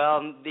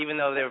 even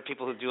though there are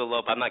people who do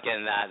elope, I'm not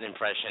getting that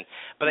impression.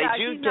 But no, I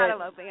do she's not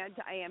eloping.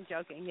 I am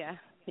joking, yeah.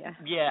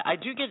 Yeah, I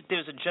do get,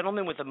 there's a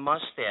gentleman with a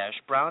mustache,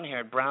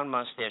 brown-haired, brown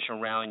mustache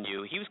around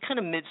you. He was kind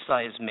of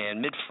mid-sized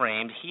man,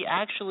 mid-framed. He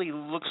actually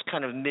looks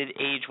kind of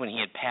mid-age when he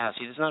had passed.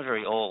 He's not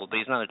very old, but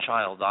he's not a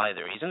child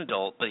either. He's an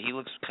adult, but he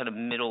looks kind of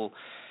middle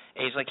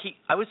age. Like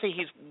I would say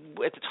he's,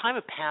 at the time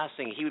of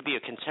passing, he would be a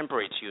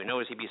contemporary to you. In other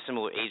words, he'd be a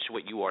similar age to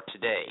what you are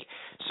today.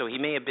 So he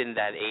may have been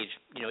that age,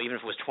 even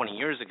if it was 20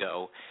 years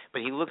ago,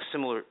 but he looks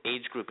similar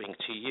age grouping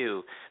to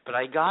you. But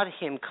I got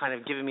him kind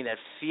of giving me that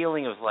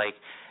feeling of like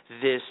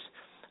this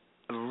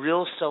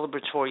real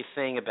celebratory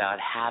thing about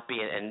happy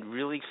and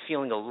really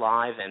feeling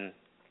alive.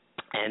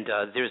 And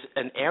there's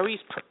an Aries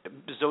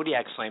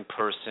zodiac sign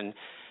person,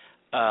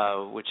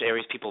 which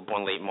Aries people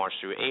born late March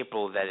through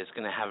April, that is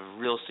going to have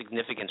real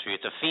significance for you.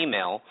 It's a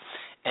female,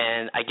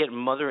 and I get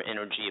mother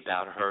energy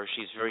about her.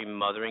 She's very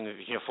mothering.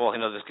 For all I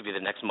know, this could be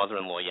the next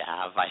mother-in-law you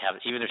have.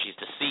 Even if she's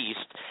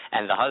deceased,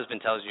 and the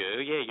husband tells you,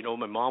 oh, yeah,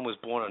 my mom was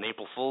born on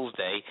April Fool's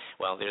Day.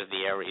 Well, there's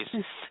the Aries.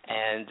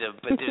 And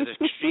but there's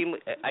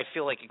I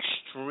feel like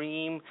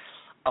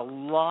a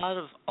lot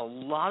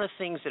of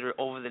things that are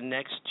over the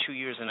next 2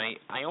 years, and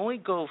I only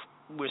go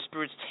where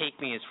spirits take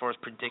me as far as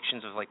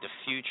predictions of like the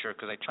future,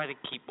 because I try to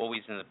keep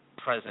always in the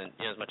present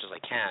as much as I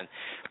can.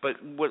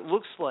 But what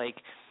looks like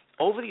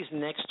over these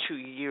next 2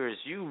 years,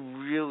 you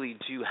really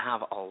do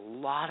have a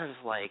lot of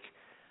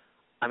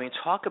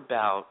talk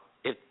about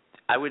it.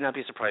 I would not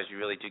be surprised if you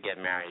really do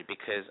get married,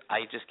 because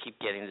I just keep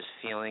getting this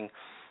feeling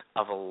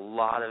of a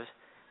lot of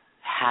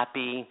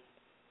happy,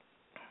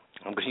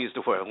 I'm going to use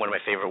the word, one of my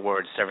favorite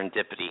words,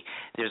 serendipity.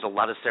 There's a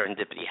lot of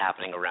serendipity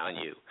happening around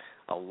you,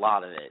 a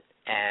lot of it.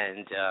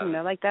 And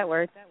I like that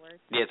word.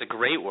 Yeah, it's a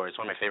great word. It's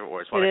one of my favorite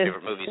words. One of my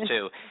favorite movies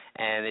too.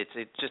 And it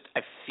just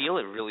I feel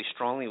it really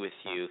strongly with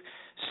you.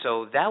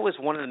 So that was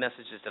one of the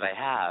messages that I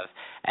have.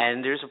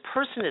 And there's a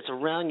person that's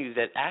around you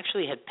that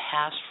actually had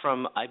passed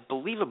from, I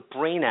believe, a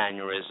brain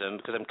aneurysm,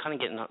 because I'm kind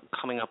of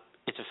coming up.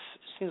 It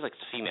seems like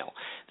it's a female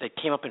that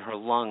came up in her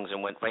lungs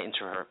and went right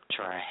into her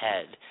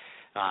head,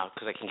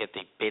 because I can get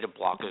the beta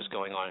blockers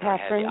going on in her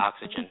head, the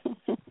oxygen.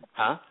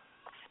 Huh?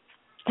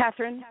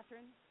 Catherine.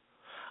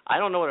 I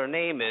don't know what her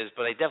name is,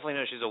 but I definitely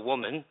know she's a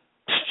woman.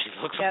 She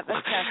looks. Yep,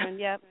 that's Catherine.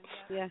 Yep.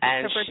 Yeah.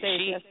 And her birthday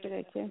is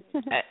yesterday too.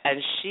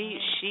 And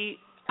she,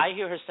 I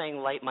hear her saying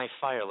 "Light My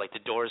Fire" like the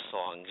Doors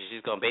song.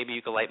 She's going, "Baby,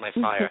 you can light my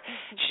fire."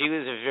 She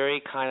was a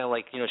very kind of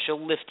like,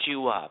 she'll lift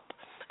you up.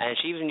 And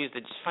she even used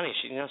it's funny.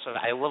 So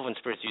I love when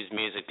spirits use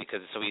music,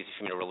 because it's so easy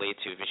for me to relate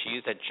to. But she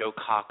used that Joe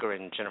Cocker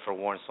and Jennifer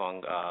Warren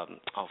song,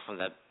 from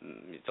that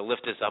 "The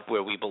Lift Us Up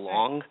Where We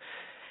Belong."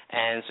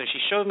 And so she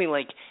showed me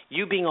like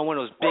you being on one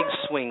of those big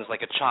swings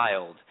like a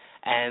child,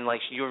 and like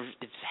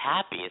it's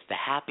happy. It's the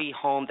happy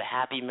home, the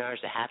happy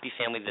marriage, the happy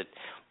family, that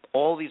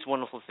all these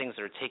wonderful things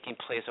that are taking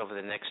place over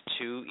the next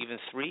 2, even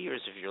 3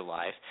 years of your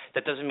life.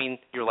 That doesn't mean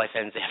your life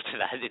ends after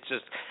that. It's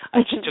just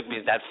she took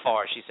me that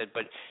far. She said,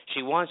 but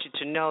she wants you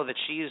to know that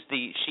she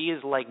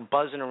is like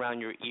buzzing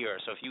around your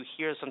ear. So if you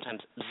hear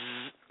sometimes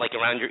zzz, like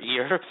around your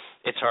ear,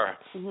 it's her.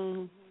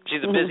 Mm-hmm.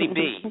 She's a busy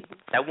bee.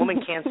 That woman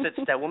can't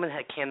sit. That woman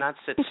cannot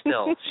sit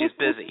still. She's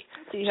busy.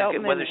 She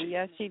helped me.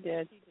 Yes, she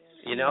did.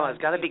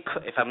 It's got to be.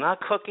 If I'm not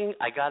cooking,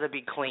 I got to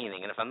be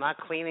cleaning, and if I'm not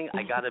cleaning,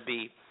 I got to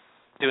be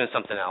doing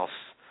something else.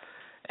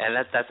 And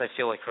that's I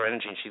feel like her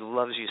energy. And she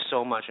loves you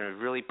so much, and is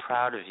really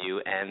proud of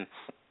you. And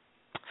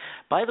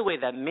by the way,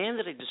 that man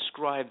that I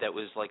described, that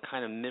was like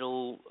kind of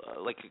middle,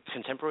 like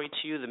contemporary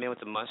to you, the man with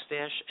the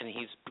mustache, and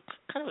he's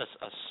kind of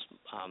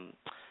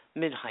a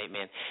mid-height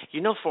man.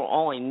 For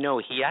all I know,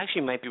 he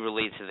actually might be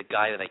related to the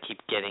guy that I keep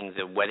getting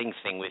the wedding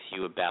thing with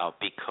you about,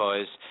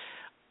 because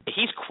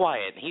he's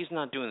quiet. He's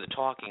not doing the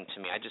talking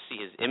to me. I just see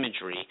his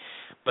imagery.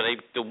 But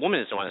the woman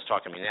is the one that's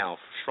talking to me now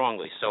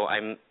strongly. So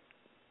I'm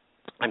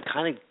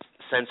kind of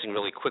sensing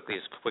really quickly,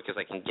 as quick as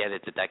I can get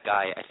it, that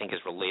guy I think is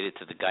related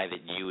to the guy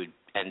that you would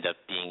end up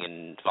being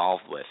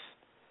involved with.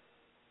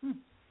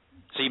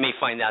 So you may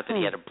find out that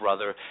he had a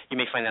brother. You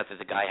may find out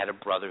that the guy had a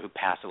brother who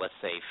passed at, let's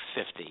say,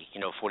 50,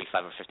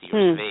 45 or 50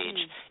 years of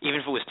age, even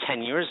if it was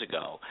 10 years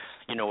ago,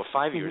 or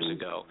 5 years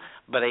ago.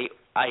 But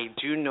I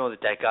do know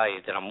that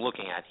guy that I'm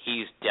looking at,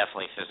 he's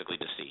definitely physically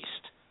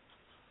deceased.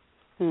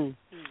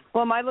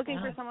 Well, am I looking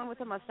for someone with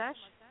a mustache?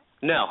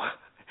 No.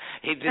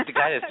 The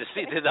guy that's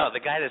deceased. No, the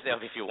guy that's,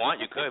 if you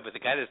want, you could. But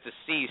the guy that's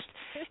deceased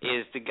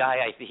is the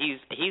guy.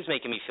 He's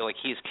making me feel like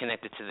he's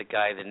connected to the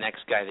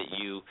next guy that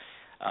you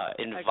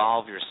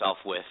involve yourself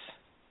with.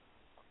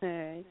 All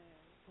right.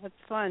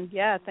 That's fun.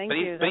 Yeah, thank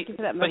you. Thank you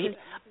for that message.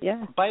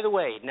 By the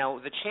way, now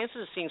the chances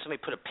of seeing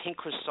somebody put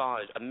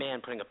a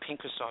man putting a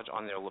pink corsage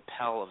on their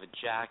lapel of a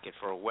jacket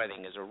for a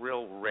wedding is a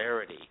real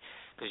rarity,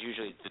 because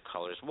usually the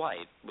color is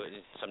white. But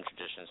in some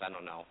traditions, I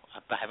don't know.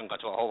 I haven't gone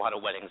to a whole lot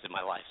of weddings in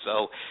my life.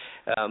 So,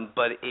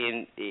 but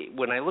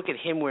when I look at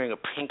him wearing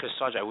a pink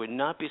corsage, I would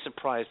not be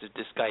surprised if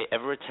this guy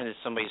ever attended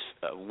somebody's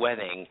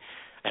wedding.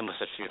 I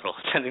almost said funeral,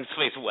 attending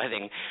somebody's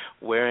wedding,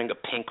 wearing a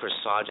pink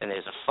corsage, and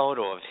there's a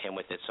photo of him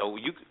with it. So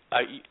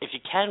if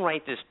you can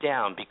write this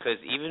down, because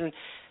even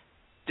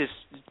this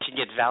can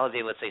get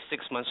validated, let's say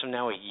 6 months from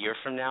now, a year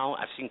from now.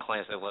 I've seen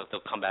clients that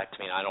they'll come back to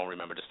me, and I don't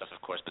remember this stuff,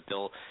 of course, but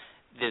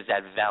there's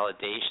that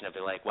validation of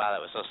it, like, wow, that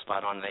was so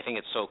spot on. And I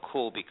think it's so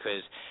cool,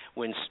 because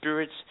when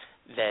spirits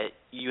that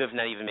you have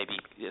not even maybe,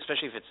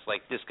 especially if it's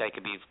like this guy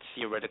could be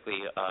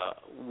theoretically,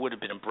 would have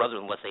been a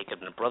brother-in-law, let's say he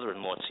could have been a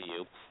brother-in-law to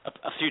you,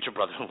 a future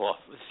brother-in-law,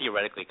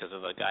 theoretically, because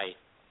of the guy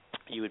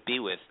you would be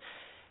with.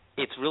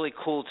 It's really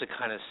cool to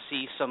kind of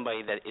see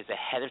somebody that is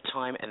ahead of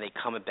time and they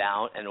come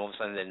about, and all of a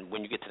sudden then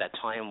when you get to that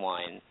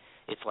timeline,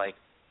 it's like,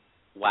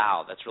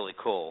 wow, that's really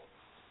cool.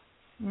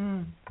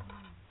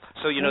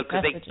 So,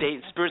 because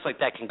spirits like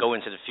that can go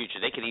into the future.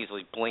 They can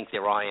easily blink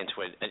their eye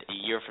into it a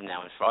year from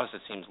now, and for us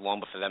it seems long,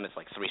 but for them it's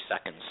like 3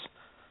 seconds.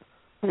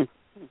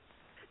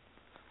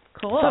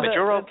 Cool. But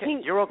you're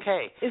okay. You're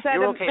okay.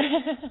 You're okay.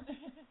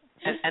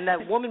 And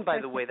that woman, by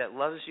the way, that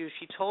loves you,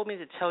 she told me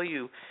to tell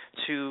you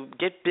to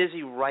get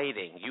busy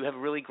writing. You have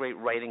really great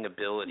writing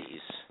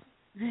abilities.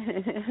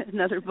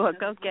 Another book,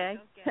 okay.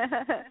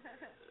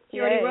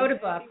 You already wrote a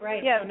book,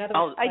 right? Yeah,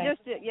 So I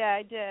just did. Yeah,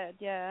 I did.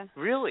 Yeah.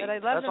 Really? But I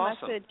love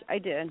the message. I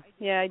did.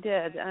 Yeah, I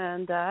did.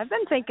 And I've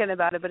been thinking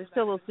about it, but it's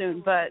still a little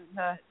soon. But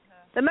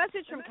the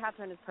message from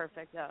Catherine is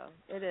perfect, though.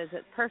 It is.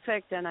 It's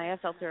perfect, and I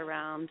felt her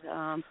around.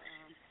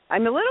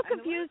 I'm a little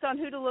confused on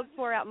who to look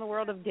for out in the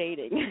world of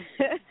dating.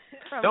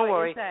 Don't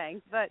worry. You're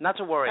saying, but not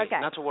to worry. Okay.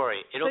 Not to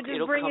worry. It'll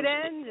bring come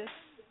it in.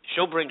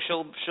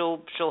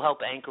 She'll help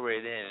anchor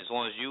it in, as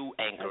long as you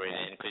anchor it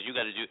in, because you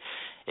got to do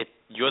it.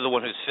 You're the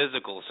one who's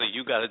physical, so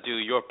you got to do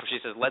your. She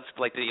says, let's,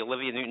 like the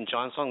Olivia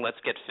Newton-John song,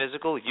 let's get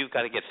physical. You've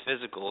got to get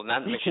physical.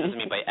 Not she doesn't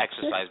mean by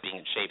exercise, being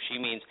in shape.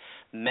 She means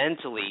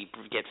mentally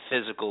get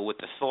physical with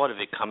the thought of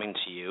it coming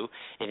to you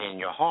and in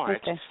your heart.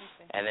 Okay.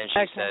 And then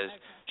she says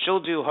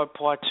she'll do her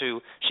part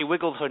to. She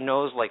wiggled her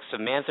nose like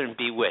Samantha in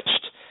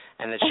Bewitched,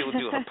 and then she will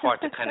do her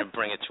part to kind of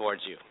bring it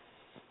towards you.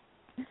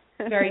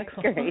 Very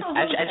cool. Great.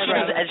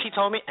 And she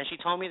told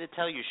me to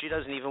tell you she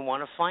doesn't even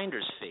want a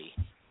finder's fee.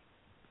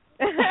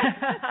 That's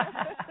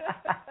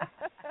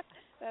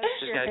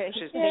great.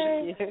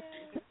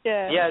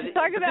 Yeah.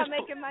 Talk about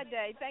making my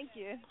day. Thank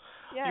you.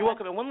 Yeah. You're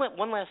welcome. And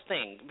one last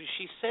thing.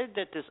 She said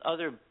that this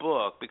other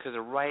book, because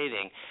of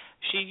writing,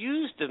 she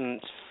used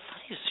them.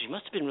 She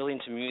must have been really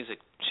into music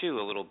too,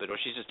 a little bit, or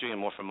she's just doing it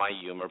more for my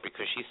humor,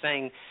 because she's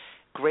saying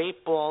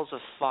great balls of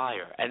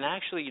fire. And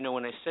actually,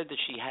 when I said that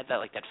she had that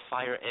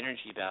fire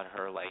energy about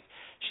her, like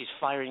she's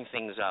firing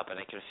things up, and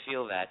I can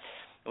feel that.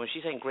 And when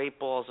she's saying great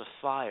balls of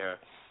fire,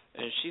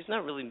 she's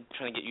not really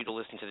trying to get you to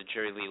listen to the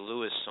Jerry Lee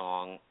Lewis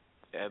song.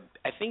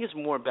 I think it's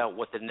more about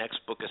what the next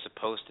book is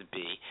supposed to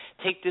be.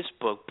 Take this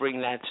book,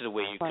 bring that to the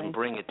way you can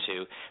bring it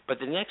to. But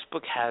the next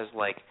book has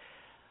like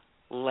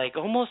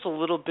almost a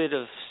little bit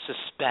of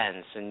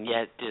suspense, and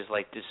yet there's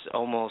like this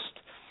almost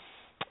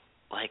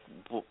like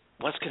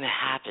what's going to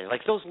happen?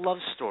 Like those love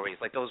stories,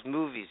 like those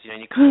movies, and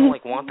you kind of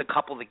like want the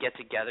couple to get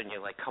together, and you're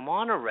like, come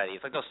on already.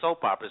 It's like those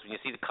soap operas when you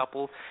see the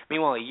couple.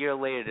 Meanwhile, a year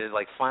later, they're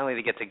like finally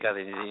they get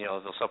together.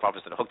 Those soap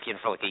operas that hook you in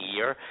for like a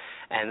year,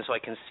 and so I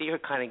can see her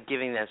kind of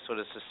giving that sort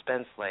of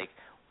suspense, like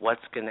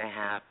what's going to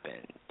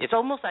happen. It's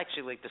almost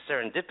actually like the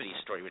serendipity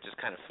story, which is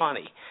kind of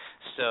funny.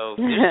 So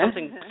there's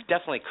something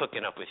definitely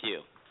cooking up with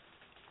you.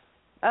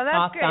 Oh, that's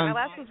awesome. Great. My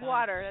last was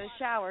water, a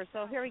shower.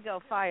 So here we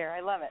go, fire. I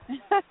love it.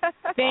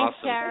 Thanks,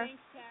 awesome. Sarah.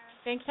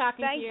 Thanks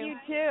talking to you.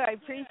 Thank you, too. I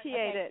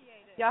appreciate it.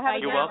 Y'all have a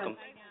good one. You're welcome.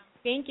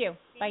 Thank you.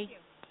 Bye.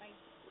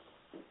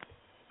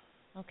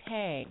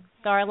 Okay.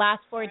 So our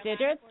last 4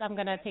 digits, I'm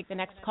going to take the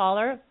next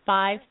caller,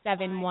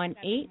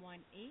 5718.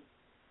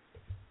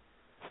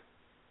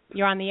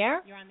 You're on the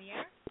air?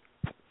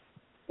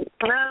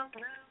 Hello?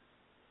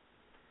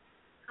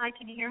 Hi,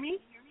 can you hear me?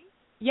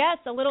 Yes,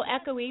 a little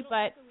echoey,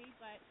 but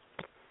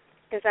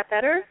Is that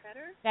better?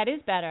 That is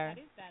better.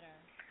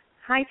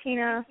 Hi,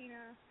 Tina.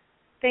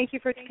 Thank you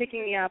for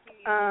picking me up.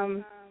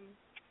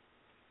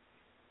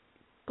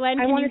 Glenn,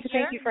 I wanted you to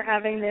thank you for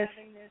having this.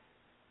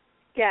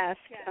 Yes,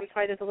 I'm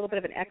sorry, there's a little bit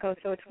of an echo,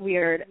 so it's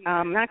weird.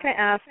 I'm not going to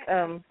ask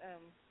a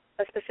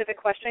specific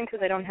question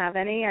because I don't have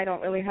any. I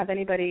don't really have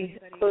anybody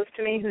close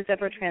to me who's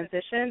ever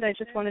transitioned. I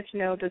just wanted to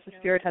know, does the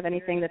Spirit have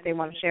anything that they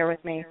want to share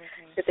with me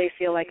that they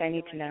feel like I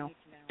need to know?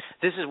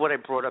 This is what I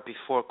brought up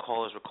before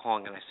callers were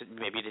calling, and I said,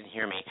 maybe you didn't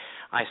hear me.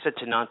 I said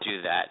to not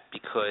do that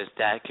because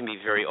that can be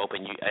very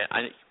open.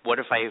 What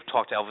if I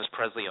talk to Elvis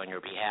Presley on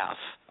your behalf?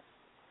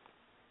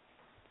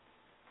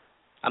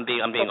 I'm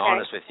being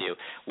honest with you.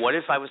 What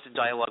if I was to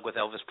dialogue with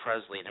Elvis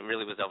Presley, and it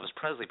really was Elvis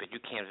Presley, but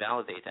you can't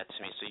validate that to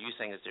me? So you're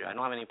saying, I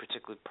don't have any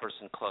particular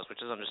person close,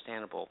 which is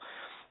understandable.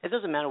 It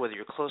doesn't matter whether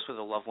you're close with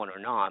a loved one or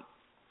not,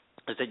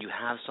 is that you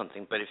have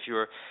something. But if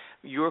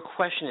your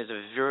question is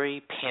a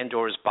very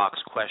Pandora's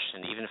box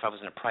question, even if I was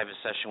in a private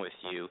session with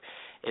you,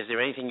 is there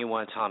anything you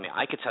want to tell me?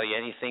 I could tell you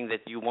anything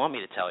that you want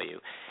me to tell you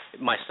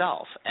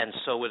myself. And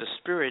so with a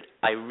spirit,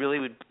 I really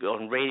would,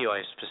 on radio,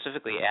 I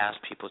specifically ask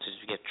people to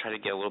try to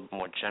get a little bit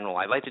more general.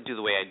 I like to do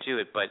the way I do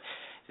it, but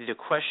the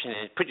question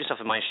is, put yourself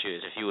in my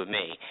shoes if you were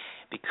me,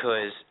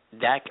 because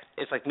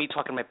it's like me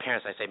talking to my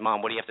parents. I say,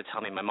 Mom, what do you have to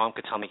tell me? My mom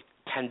could tell me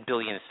 10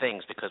 billion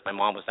things because my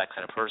mom was that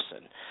kind of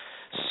person.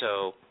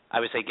 So I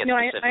would say get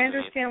specific. I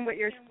understand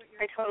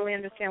I totally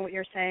understand what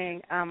you're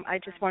saying. I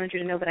just wanted you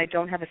to know that I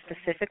don't have a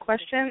specific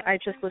question. I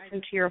just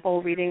listened to your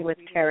whole reading with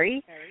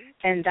Terry,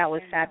 and that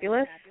was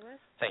fabulous.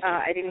 Thank you.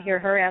 I didn't hear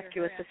her ask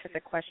you a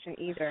specific question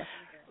either.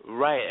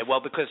 Right. Well,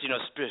 because,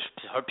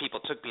 her people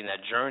took me in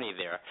that journey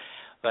there.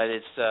 But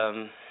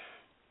it's...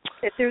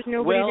 if there's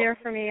nobody there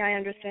for me, I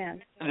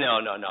understand. No.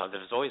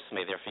 There's always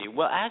somebody there for you.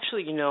 Well,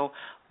 actually,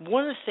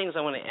 one of the things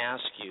I want to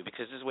ask you,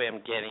 because this is the way I'm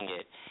getting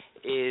it,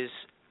 is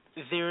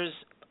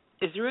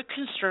there a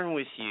concern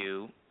with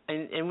you,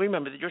 and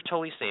remember that you're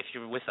totally safe,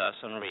 you're with us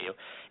on the radio,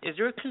 is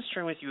there a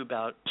concern with you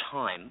about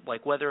time,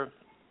 like whether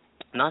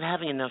not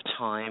having enough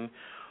time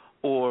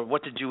or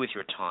what to do with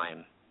your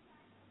time?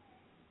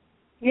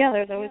 Yeah,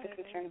 there's always a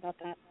concern about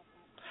that.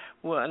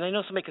 Well, and I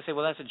know somebody could say,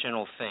 well, that's a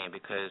general thing,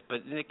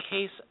 but in the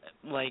case,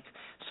 like,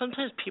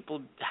 sometimes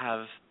people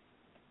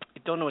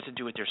don't know what to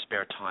do with their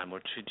spare time or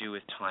to do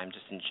with time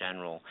just in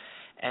general.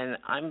 And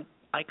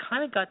I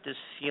kind of got this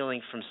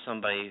feeling from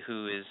somebody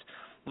who is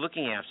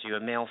looking after you, a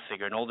male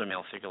figure, an older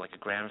male figure like a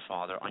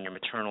grandfather on your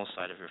maternal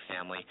side of your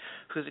family,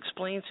 who's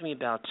explained to me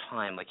about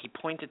time. Like, he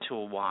pointed to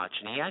a watch,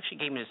 and he actually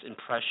gave me this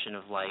impression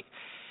of, like,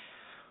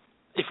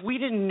 if we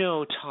didn't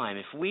know time,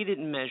 if we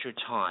didn't measure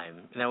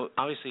time, now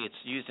obviously it's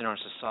used in our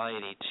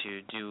society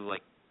to do,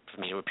 like, for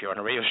me to appear on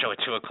a radio show at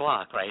 2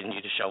 o'clock, right, and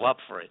you to show up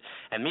for it,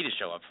 and me to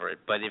show up for it.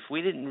 But if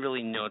we didn't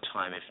really know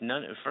time,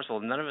 first of all,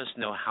 none of us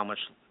know how much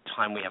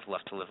time we have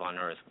left to live on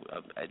Earth.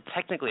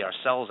 Technically, our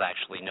cells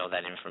actually know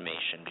that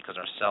information because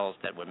our cells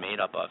that we're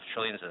made up of,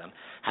 trillions of them,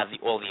 have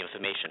all the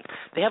information.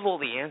 They have all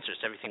the answers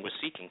to everything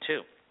we're seeking,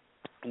 too.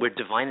 We're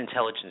divine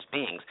intelligence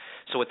beings.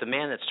 So with the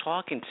man that's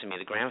talking to me,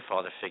 the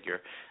grandfather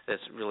figure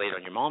that's related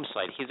on your mom's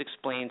side, he's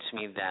explained to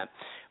me that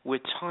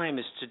with time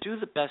is to do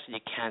the best that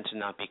you can to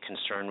not be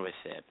concerned with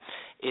it,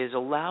 is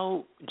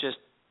allow just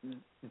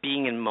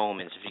being in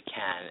moments if you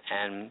can.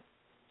 And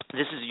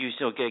this is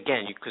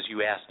again, because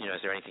you asked, is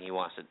there anything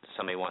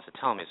somebody wants to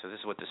tell me? So this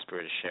is what the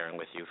Spirit is sharing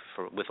with you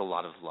with a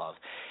lot of love,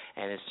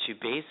 and it's to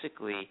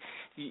basically,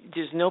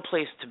 there's no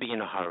place to be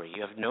in a hurry.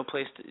 You have no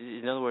place to,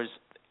 in other words,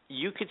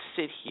 you could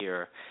sit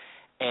here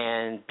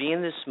and be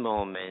in this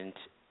moment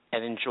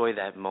and enjoy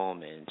that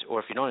moment, or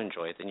if you don't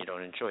enjoy it, then you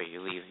don't enjoy it.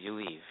 You leave,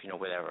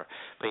 whatever.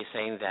 But he's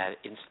saying that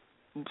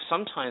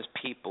sometimes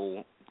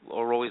people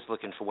are always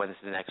looking for when's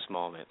the next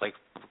moment, like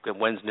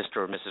when's Mr.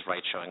 or Mrs.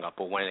 Right showing up,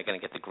 or when they're going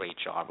to get the great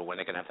job, or when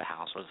they're going to have the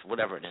house, or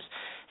whatever it is.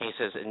 And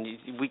he says, and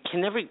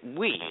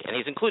and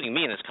he's including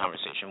me in this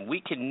conversation,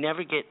 we can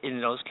never get in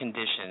those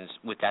conditions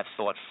with that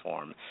thought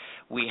form.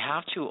 We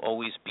have to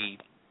always be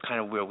kind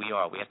of where we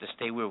are. We have to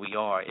stay where we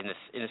are in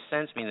a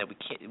sense, meaning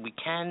that we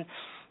can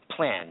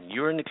plan.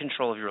 You're in the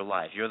control of your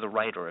life. You're the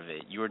writer of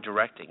it. You're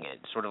directing it,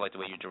 sort of like the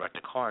way you direct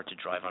a car to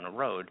drive on a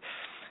road.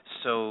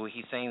 So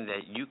he's saying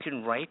that you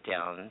can write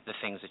down the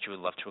things that you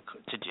would love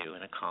to do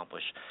and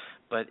accomplish.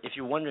 But if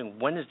you're wondering,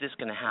 when is this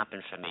going to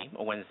happen for me,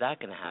 or when is that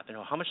going to happen,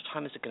 or how much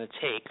time is it going to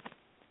take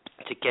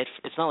to get,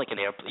 it's not like an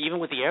airplane, even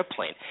with the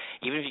airplane,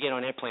 even if you get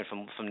on an airplane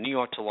from New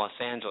York to Los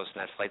Angeles,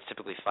 and that flight's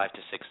typically 5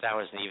 to 6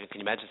 hours, and even,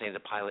 can you imagine saying to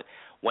the pilot,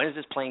 when is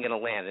this plane going to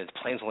land? And the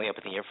plane's only up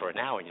in the air for an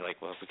hour, and you're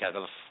like, well, we've got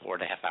another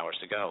 4.5 hours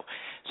to go.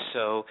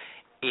 So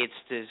it's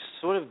to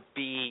sort of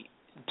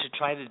to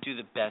try to do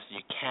the best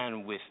you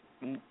can with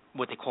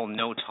what they call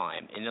no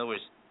time. In other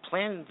words,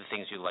 plan the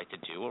things you'd like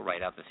to do, or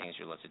write out the things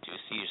you'd love to do,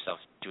 see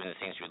yourself doing the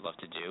things you'd love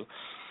to do,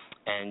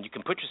 and you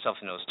can put yourself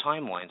in those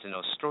timelines and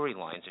those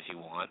storylines if you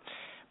want,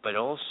 but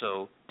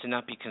also to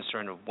not be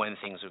concerned of when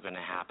things are going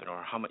to happen,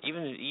 or how much,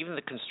 even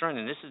the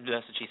concern, and this is the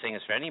message he's saying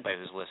is for anybody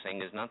who's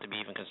listening, is not to be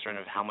even concerned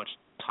of how much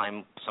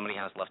time somebody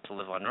has left to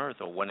live on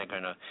Earth, or when they're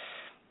going to,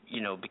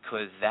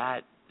 because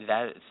that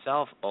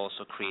itself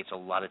also creates a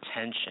lot of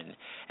tension,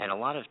 and a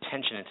lot of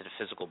tension into the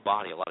physical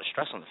body, a lot of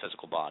stress on the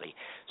physical body.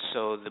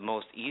 So the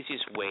most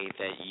easiest way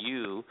that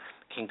you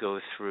can go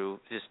through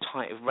this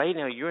time, right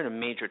now you're in a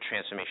major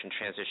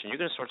transition. You're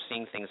going to start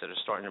seeing things that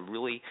are starting to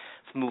really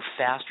move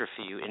faster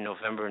for you in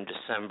November and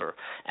December.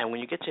 And when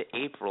you get to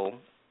April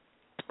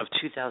of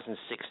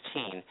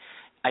 2016,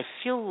 I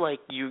feel like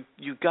you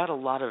got a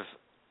lot of,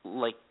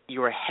 like,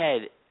 you're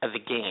ahead of the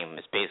game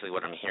is basically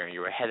what I'm hearing.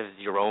 You're ahead of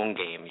your own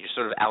game. You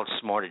sort of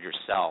outsmarted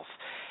yourself,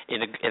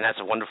 and that's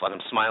a wonderful. I'm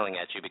smiling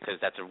at you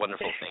because that's a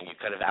wonderful thing. You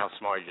kind of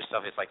outsmarted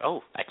yourself. It's like, oh,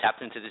 I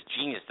tapped into this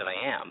genius that I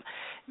am,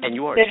 and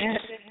you are a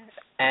genius.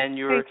 And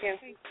you're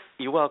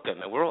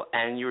welcome.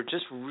 And you're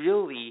just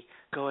really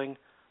going,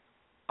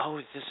 oh,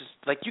 this is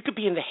like you could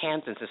be in the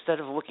Hamptons instead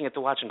of looking at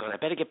the watch and going, I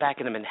better get back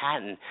into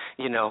Manhattan.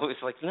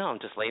 It's like, no, I'm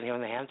just laying here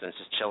in the Hamptons,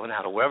 just chilling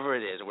out, or wherever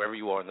it is, wherever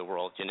you are in the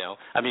world.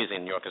 I'm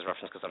using New York as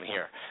reference because I'm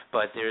here.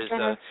 But there's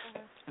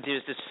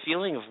this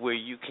feeling of where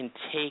you can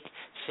take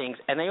things,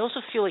 and I also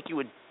feel like you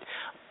would.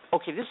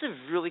 Okay, this is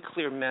a really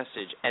clear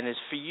message, and it's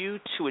for you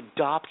to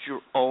adopt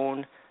your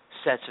own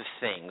sets of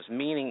things.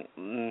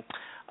 Meaning,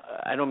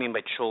 I don't mean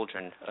by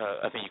children.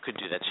 I mean you could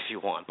do that if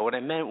you want, but what I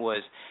meant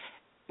was,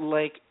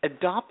 like,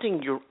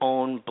 adopting your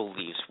own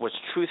beliefs, what's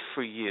truth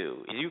for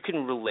you. You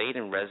can relate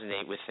and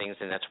resonate with things,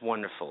 and that's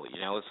wonderful.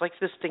 It's like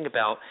this thing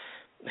about,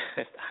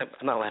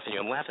 I'm not laughing at you,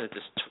 I'm laughing at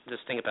this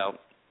thing about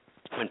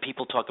when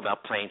people talk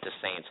about praying to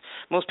saints.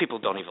 Most people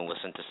don't even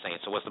listen to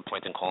saints, so what's the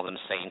point in calling them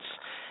saints?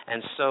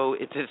 And so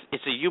it's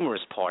a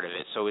humorous part of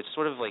it. So it's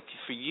sort of like,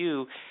 for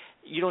you,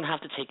 you don't have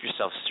to take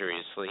yourself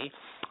seriously,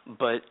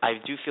 but I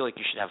do feel like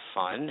you should have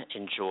fun,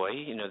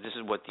 enjoy. This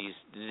is what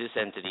this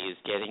entity is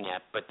getting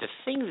at. But the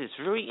thing that's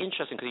very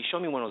interesting, because he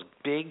showed me one of those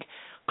big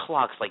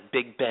clocks like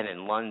Big Ben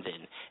in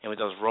London, and with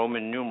those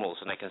Roman numerals,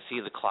 and I can see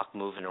the clock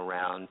moving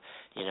around,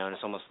 and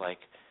it's almost like,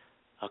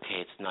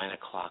 okay, it's 9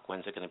 o'clock.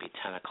 When's it going to be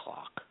 10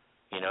 o'clock?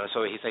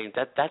 So he's saying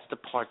that's the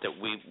part that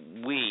we,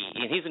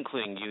 and he's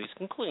including you, he's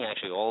including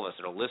actually all of us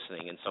that are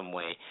listening in some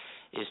way,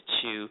 is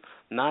to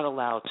not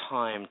allow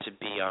time to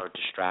be our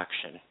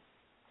distraction.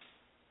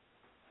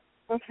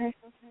 Okay.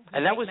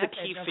 And that was the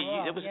key for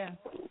you. It was,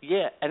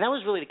 and that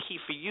was really the key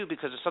for you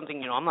because of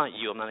something, I'm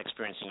not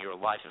experiencing your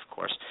life, of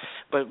course,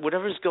 but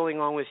whatever's going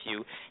on with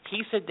you,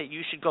 he said that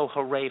you should go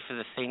hooray for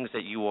the things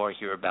that you are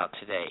here about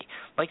today,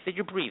 like that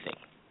you're breathing,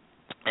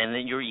 and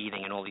that you're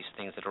eating and all these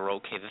things that are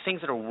okay, the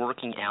things that are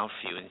working out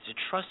for you, and to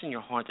trust in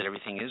your heart that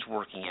everything is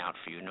working out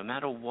for you no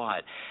matter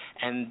what,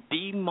 and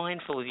be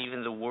mindful of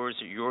even the words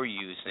that you're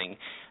using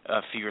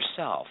for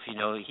yourself.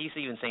 He's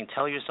even saying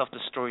tell yourself the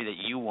story that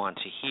you want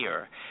to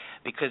hear,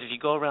 because if you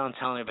go around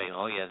telling everybody,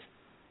 oh, yeah,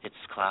 it's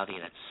cloudy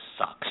and it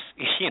sucks,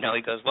 he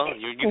goes, well,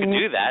 you can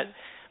do that,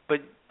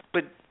 but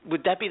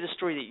would that be the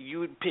story that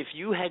you would, if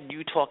you had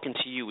you talking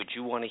to you, would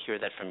you want to hear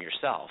that from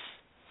yourself?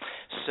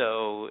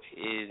 So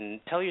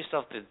tell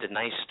yourself the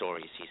nice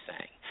stories, he's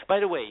saying. By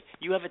the way,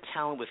 you have a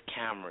talent with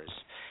cameras,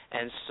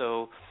 and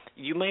so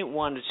you might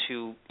want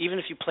to, even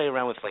if you play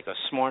around with like a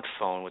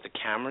smartphone with the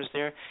cameras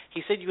there,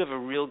 he said you have a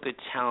real good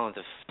talent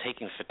of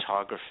taking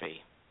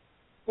photography.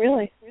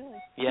 Really?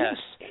 Yes.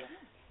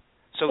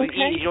 So okay.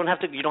 you don't have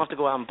to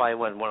go out and buy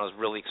one of those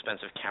really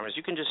expensive cameras.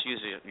 You can just use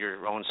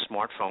your own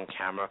smartphone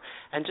camera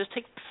and just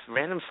take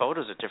random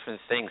photos of different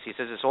things. He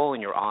says it's all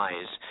in your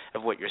eyes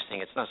of what you're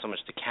seeing. It's not so much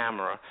the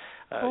camera,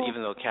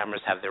 even though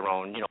cameras have their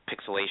own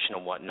pixelation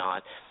and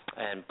whatnot.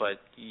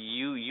 But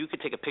you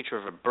could take a picture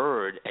of a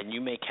bird and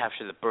you may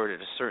capture the bird at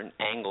a certain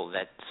angle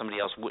that somebody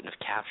else wouldn't have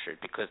captured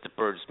because the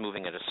bird is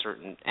moving at a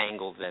certain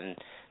angle than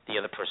the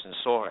other person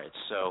saw it.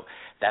 So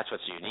that's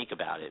what's unique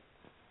about it.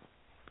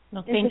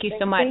 Well, thank you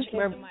so much.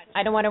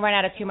 I don't want to run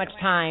out of too much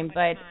time,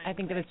 but I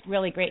think that was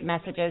really great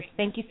messages.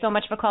 Thank you so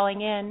much for calling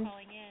in.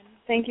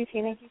 Thank you,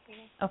 Tina.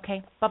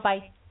 Okay, bye-bye.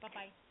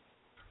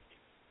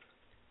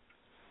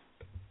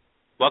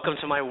 Welcome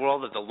to my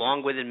world of the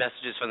long-winded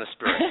messages from the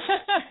spirits.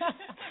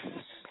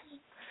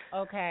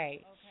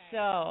 Okay,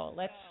 so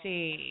let's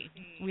see.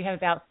 We have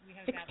about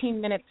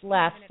 16 minutes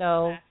left,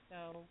 so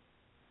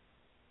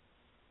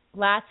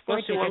last four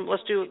digits.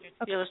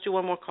 Let's do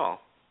one more call.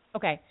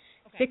 Okay.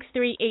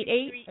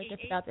 6388. I'm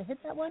just about to hit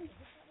that one.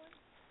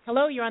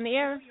 Hello, you're on the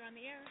air.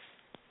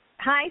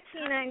 Hi,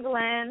 Tina and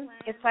Glenn.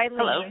 It's Eileen.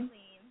 Hello.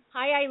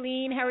 Hi,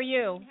 Eileen. How are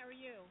you?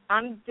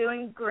 I'm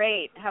doing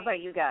great. How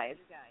about you guys?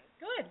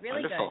 Good,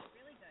 really Wonderful.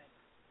 Good.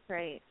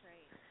 Great.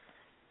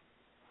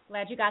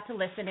 Glad you got to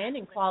listen in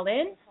and call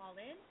in.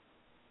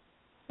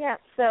 Yeah,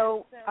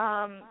 so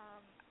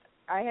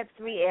I have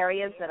 3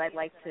 areas that I'd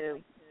like to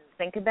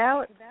think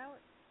about.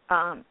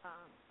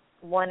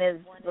 One is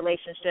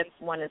relationships,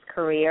 one is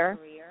career.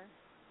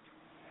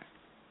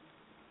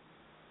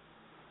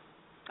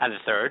 And the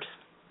third?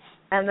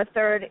 And the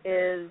third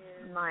is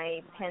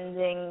my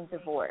pending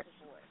divorce.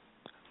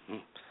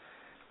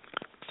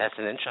 That's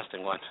an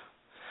interesting one.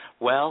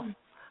 Well,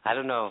 I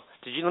don't know.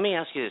 Let me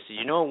ask you this. Did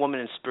you know a woman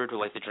in spirit who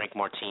liked to drink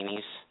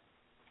martinis?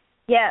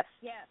 Yes.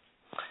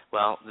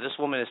 Well, this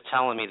woman is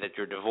telling me that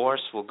your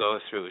divorce will go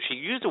through. She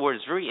used a word,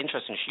 it's very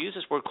interesting. She used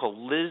this word called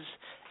Liz,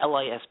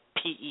 Lispendens.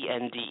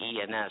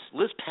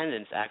 Liz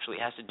pendants actually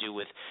has to do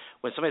with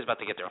when somebody's about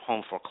to get their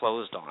home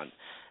foreclosed on.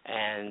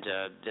 And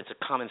it's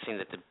a common thing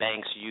that the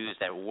banks use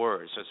that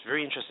word. So it's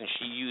very interesting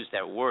she used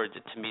that word.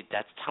 To me,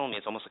 that's telling me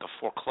it's almost like a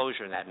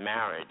foreclosure in that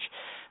marriage.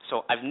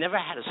 So I've never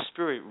had a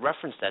spirit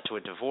reference that to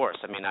a divorce.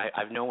 I mean,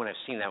 I've known when I've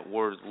seen that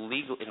word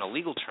legal in a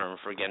legal term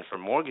for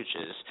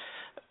mortgages,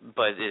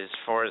 but as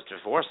far as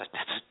divorce, that's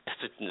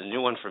a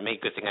new one for me.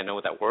 Good thing I know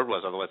what that word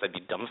was. Otherwise, I'd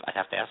be dumb. I'd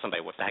have to ask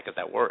somebody what the heck is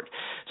that word.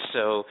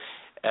 So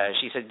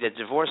she said the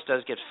divorce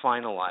does get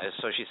finalized.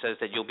 So she says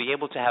that you'll be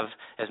able to have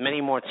as many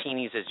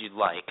martinis as you'd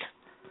like.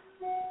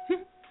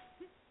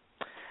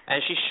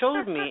 And she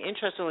showed me,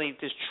 interestingly,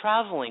 this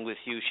traveling with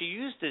you.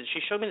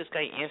 She showed me this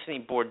guy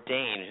Anthony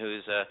Bourdain,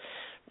 who's a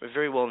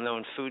very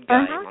well-known food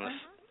guy.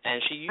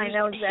 And she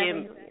used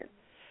him.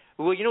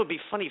 Well, it'd be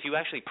funny if you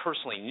actually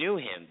personally knew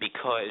him,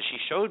 because she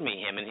showed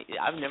me him, and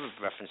I've never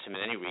referenced him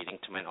in any reading,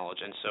 to my knowledge.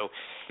 And so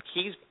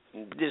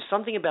there's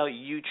something about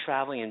you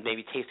traveling and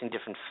maybe tasting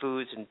different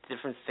foods and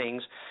different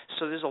things.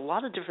 So there's a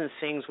lot of different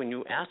things. When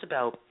you asked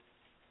about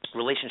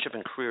relationship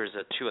and career as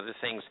two other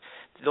things,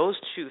 those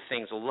two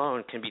things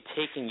alone can be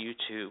taking you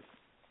to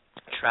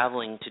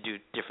traveling to do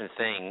different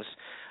things.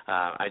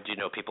 I do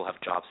know people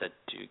have jobs that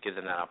do give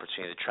them that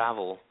opportunity to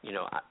travel,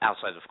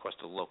 outside, of course,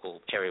 the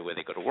local area where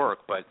they go to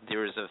work. But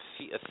there is a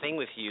thing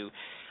with you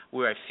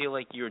where I feel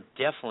like you're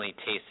definitely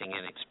tasting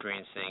and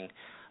experiencing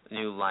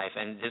new life.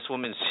 And this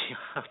woman's,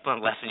 I'm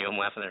laughing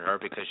at her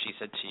because she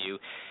said to you,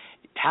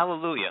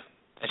 hallelujah.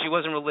 And she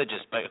wasn't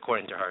religious, but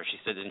according to her, she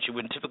said, and she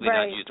wouldn't typically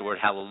not use the word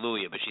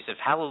hallelujah, but she said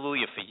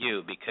hallelujah for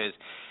you, because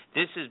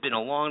this has been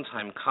a long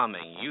time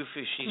coming.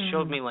 She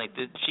showed me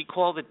she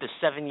called it the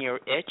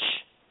 7-year itch,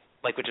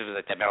 which is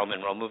like that Marilyn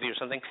Monroe movie or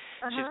something.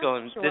 She's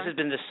going, sure. This has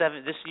been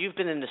you've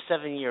been in the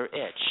 7-year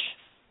itch.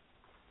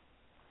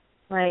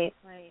 Right.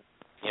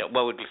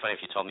 What would be funny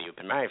if you told me you've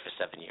been married for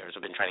 7 years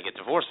or been trying to get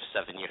divorced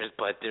for 7 years,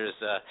 but there's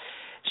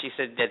she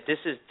said that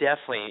this is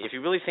definitely, if you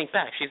really think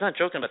back, she's not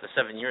joking about the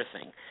 7-year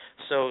thing.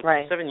 So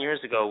 7 years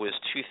ago was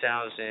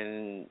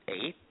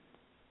 2008?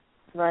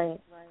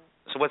 Right.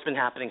 So what's been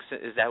happening?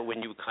 Is that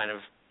when you kind of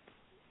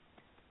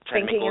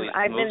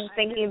I've been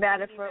thinking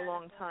about it for a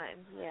long time,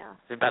 yeah.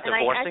 About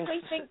divorcing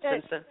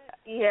since then?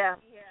 Yeah,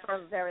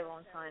 for a very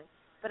long time.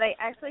 But I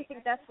actually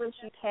think that's when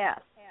she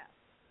passed.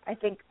 I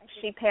think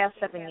she passed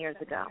 7 years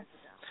ago.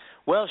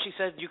 Well, she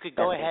said you could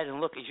go ahead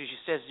and look. She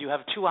says you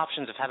have two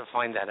options of how to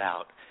find that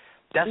out.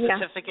 Death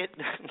certificate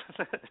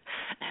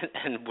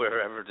and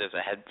wherever there's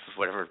a head,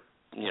 whatever,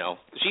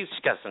 she's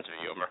got a sense of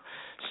humor.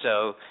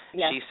 So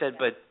she said,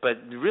 but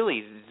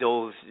really,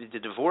 though, the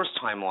divorce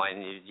timeline,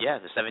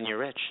 the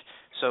 7-year itch.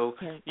 So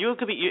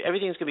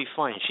everything's going to be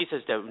fine. She says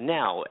that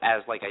now,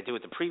 as like I did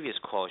with the previous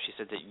call, she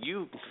said that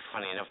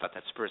funny enough, about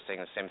that spirit saying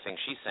the same thing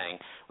she's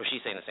saying, or she's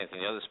saying the same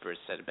thing the other spirit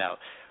said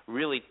about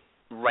really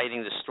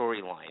writing the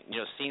storyline,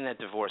 seeing that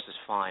divorce is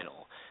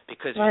final.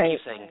 Because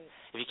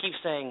if you keep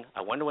saying,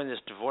 I wonder when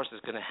this divorce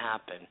is going to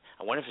happen,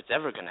 I wonder if it's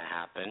ever going to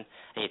happen,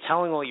 and you're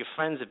telling all your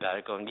friends about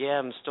it, going,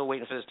 I'm still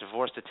waiting for this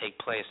divorce to take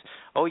place.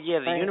 Oh, yeah,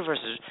 the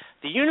universe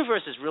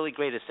is really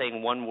great at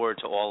saying one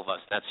word to all of us,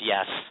 and that's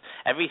yes.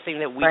 Everything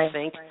that we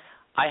think,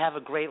 I have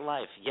a great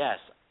life, yes.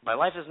 My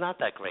life is not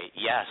that great,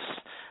 yes.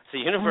 So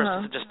the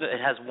universe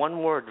it has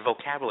one word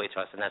vocabulary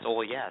to us, and that's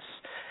all yes.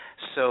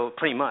 So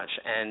pretty much,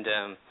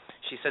 and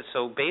she said,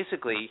 so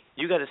basically,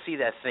 you got to see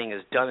that thing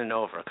as done and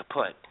over,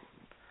 kaput.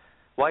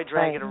 Why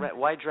drag it around?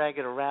 Why drag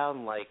it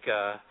around like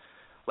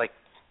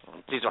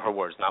these are her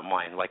words, not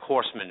mine, like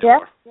horse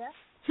manure?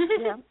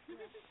 Yeah.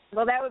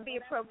 Well, that would be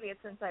appropriate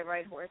since I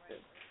ride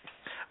horses.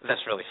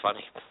 That's really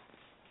funny.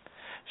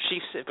 She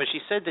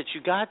said that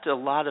you got a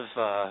lot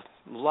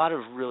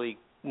of really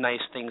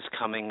nice things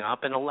coming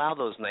up, and allow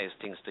those nice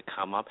things to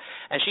come up.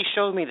 And she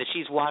showed me that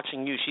she's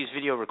watching you. She's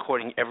video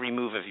recording every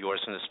move of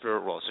yours from the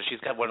spirit world. So she's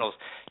got one of those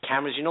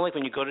cameras. Like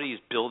when you go to these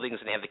buildings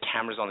and they have the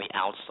cameras on the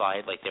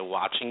outside, like they're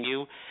watching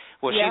you.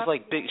 Well, she's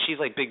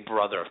like Big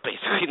Brother,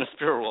 basically, in the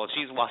spirit world.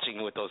 She's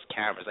watching you with those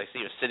cameras. I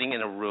see her sitting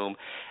in a room,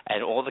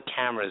 and all the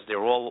cameras,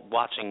 they're all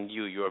watching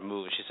you, your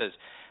moves. She says,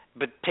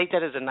 but take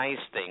that as a nice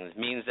thing. It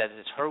means that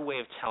it's her way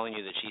of telling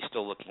you that she's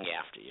still looking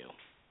after you.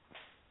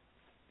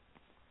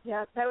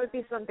 Yeah, that would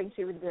be something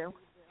she would do.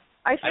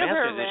 I feel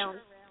her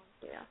around.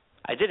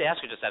 I did ask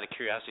her just out of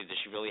curiosity, does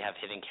she really have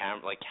hidden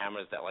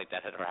cameras that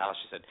at her house?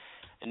 She said,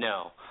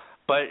 no.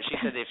 But she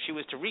said if she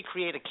was to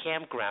recreate a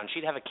campground,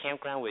 she'd have a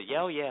campground with,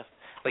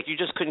 like you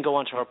just couldn't go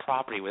onto her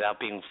property without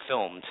being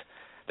filmed.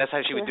 That's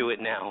how she would do it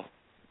now.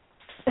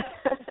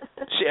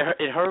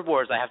 In her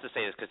words, I have to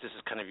say this because this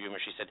is kind of humor,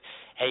 she said,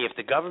 hey, if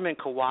the government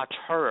could watch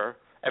her,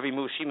 every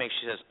move she makes,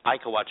 she says, I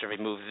could watch every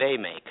move they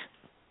make.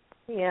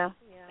 Yeah.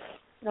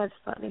 That's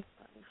funny.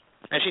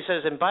 And she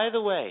says, and by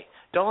the way,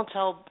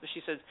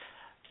 she said,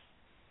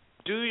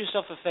 do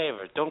yourself a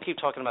favor. Don't keep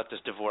talking about this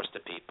divorce to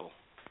people.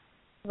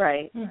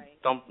 Right.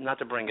 Not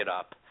to bring it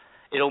up.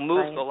 It'll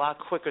move Right. a lot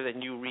quicker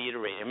than you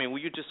reiterate. I mean,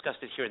 you discussed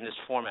it here in this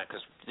format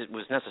because it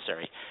was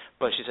necessary,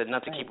 but she said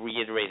not to keep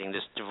reiterating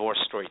this divorce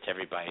story to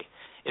everybody.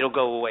 It'll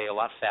go away a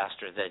lot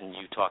faster than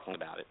you talking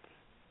about it.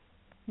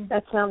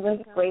 That sounds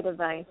like great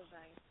advice.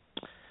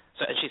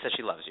 So, and she said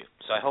she loves you.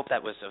 So I hope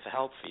that was of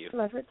help for you.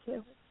 Love her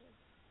too.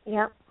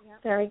 Yeah,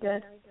 very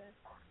good.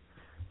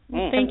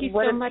 Thank you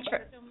so much.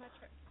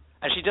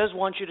 And she does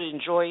want you to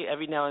enjoy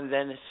every now and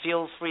then.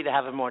 Feel free to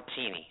have a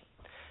martini.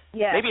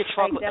 Yeah, maybe a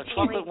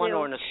chocolate one, do.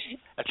 or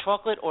a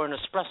chocolate or an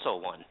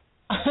espresso one.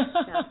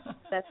 Yeah,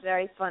 that's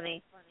very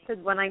funny.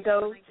 Because when I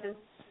go to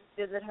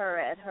visit her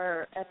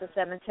at the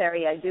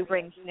cemetery, I do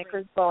bring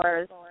Snickers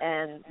bars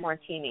and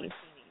martinis.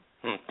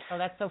 Oh,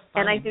 that's so funny.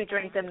 And I do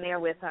drink them there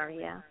with her.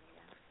 Yeah.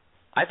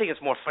 I think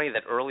it's more funny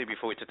that early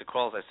before we took the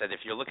calls, I said, if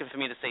you're looking for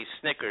me to say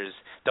Snickers,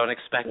 don't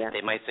expect it. They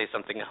might say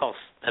something else.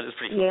 That is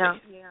pretty funny.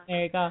 Yeah.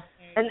 There you go.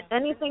 And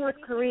anything with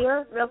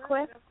career, real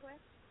quick?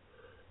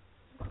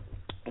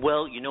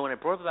 Well, when I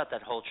brought up about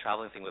that whole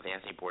traveling thing with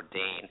Anthony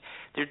Bourdain,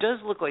 there does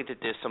look like that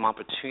there's some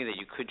opportunity that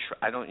you could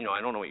I don't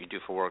know what you do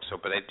for work,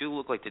 but I do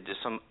look like that there's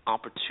some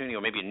opportunity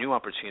or maybe a new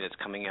opportunity that's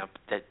coming up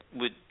that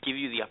would give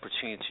you the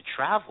opportunity to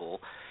travel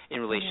in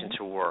relation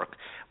to work,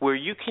 where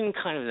you can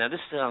now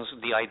this sounds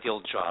the ideal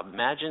job.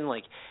 Imagine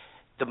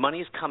the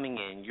money's coming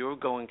in, you're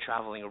going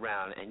traveling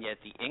around, and yet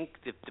the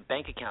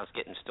bank account's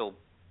getting still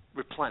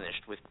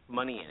replenished with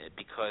money in it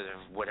because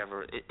of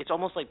whatever. It's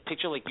almost like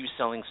picture you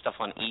selling stuff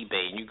on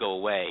eBay and you go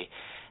away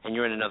and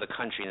you're in another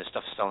country and the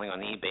stuff's selling on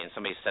eBay and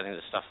somebody's setting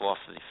the stuff off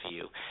for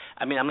you.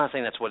 I mean, I'm not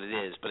saying that's what it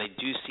is, but I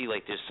do see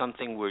there's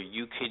something where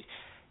you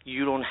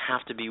don't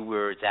have to be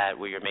where it's at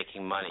where you're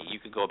making money. You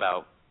could go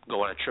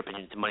on a trip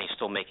and the money's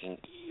still making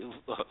you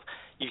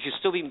could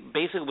still be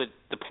basically what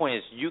the point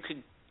is you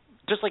could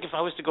just like if I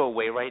was to go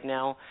away right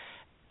now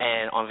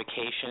and on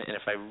vacation, and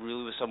if I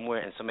really was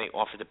somewhere and somebody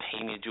offered to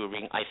pay me to do a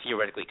reading, I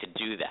theoretically could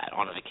do that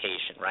on a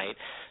vacation, right?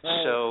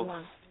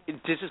 So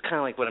this is kind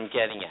of like what I'm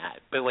getting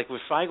at. But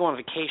if I go on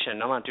vacation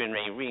and I'm not doing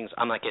any readings,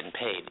 I'm not getting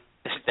paid.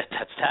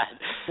 That's that.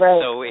 Right.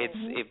 So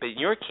but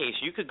in your case,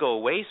 you could go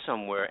away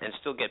somewhere and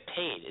still get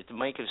paid. The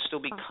money could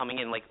still be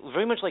coming in,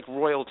 very much like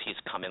royalties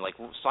come in. Like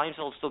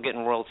Seinfeld's still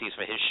getting royalties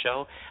for his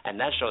show, and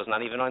that show is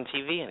not even on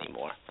TV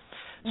anymore.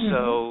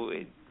 So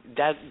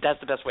that's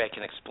the best way I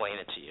can explain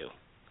it to you.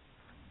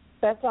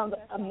 That sounds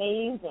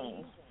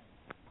amazing.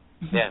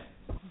 Yeah.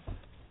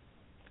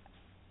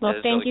 Well,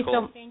 thank really you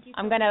cool.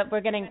 We're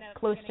getting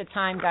close to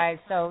time, guys.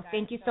 So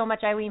thank you so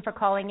much, Eileen, for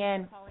calling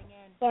in.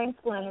 Thanks,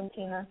 Glenn and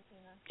Tina.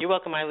 You're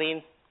welcome,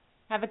 Eileen.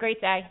 Have a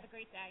great day.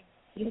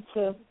 You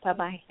too.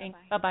 Bye-bye. Thanks.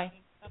 Bye-bye.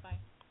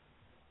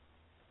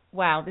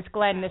 Wow, this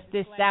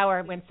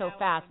hour went so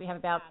fast. We have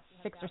about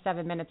 6 or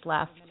 7 minutes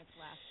left.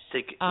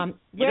 It would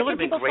have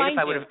been great if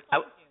I would have.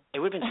 It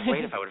would have been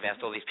great if I would have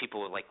asked all these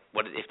people, what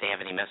if they have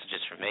any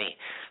messages for me.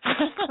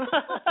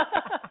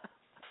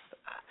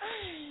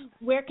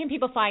 Where can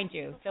people find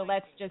you? So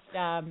let's just.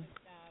 The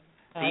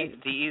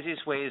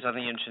easiest way is on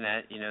the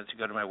internet. To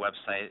go to my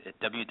website at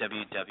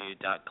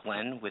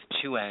www.glenn with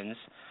 2 N's,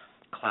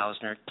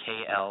 Klausner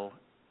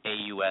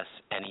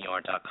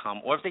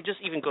KLAUSNER.com, or if they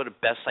just even go to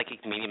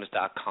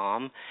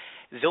bestpsychicmediums.com.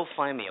 They'll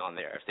find me on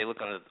there. If they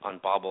look on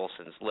Bob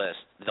Olson's list,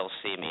 they'll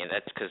see me, and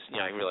that's because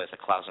I realize that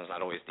Klausner's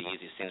not always the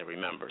easiest thing to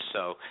remember.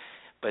 So,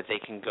 but they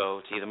can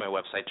go to either my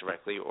website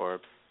directly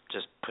or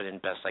just put in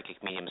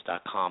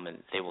bestpsychicmediums.com,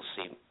 and they will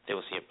see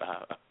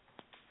a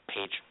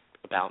page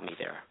about me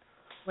there.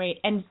 Great.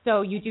 And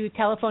so you do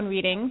telephone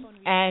readings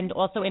and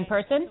also in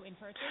person?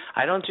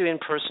 I don't do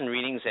in-person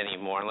readings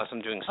anymore unless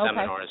I'm doing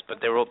seminars, but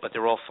they're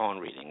all phone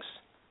readings.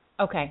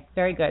 Okay,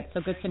 very good. So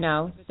good to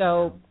know.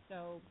 So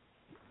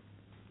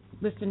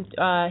listen,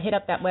 hit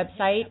up that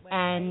website,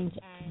 and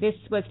this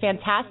was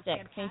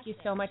fantastic. Thank you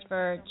so much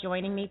for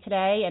joining me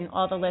today, and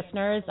all the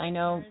listeners. I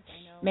know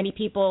many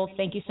people.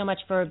 Thank you so much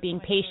for being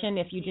patient.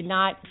 If you did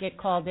not get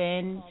called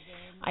in,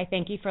 I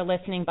thank you for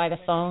listening by the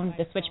phone.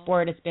 The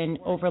switchboard has been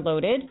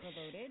overloaded.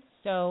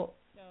 So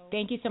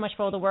thank you so much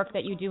for all the work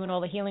that you do and all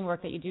the healing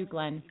work that you do,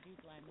 Glenn.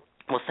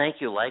 Well, thank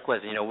you.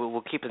 Likewise.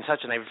 We'll keep in touch.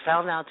 And I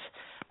found out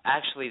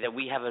actually that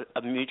we have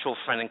a mutual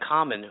friend in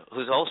common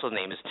whose also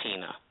name is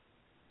Tina.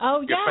 Oh,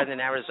 yeah. Your friend in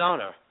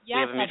Arizona. Yes,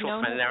 we have a mutual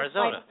friend in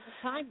Arizona.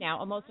 Time now,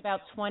 almost about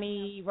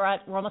 20. We're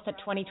almost at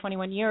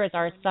 21 years.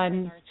 Our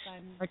sons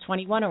are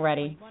 21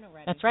 already.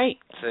 That's right.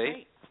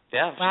 See?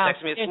 Yeah. Wow. She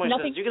texted me this morning.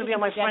 She says, "You're going to be on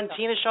my friend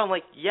Tina's show?" I'm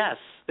like, "Yes."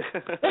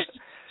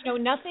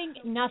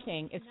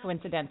 Nothing is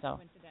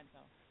coincidental.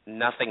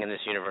 Nothing in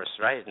this universe,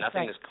 right?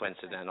 Nothing is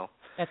coincidental.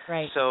 That's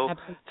right. So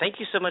Absolutely. Thank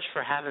you so much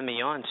for having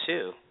me on,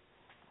 too.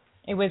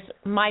 It was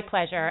my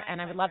pleasure, and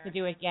I would love to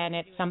do it again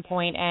at some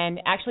point and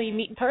actually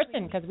meet in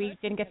person because we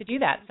didn't get to do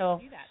that.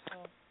 So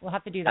we'll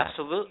have to do that.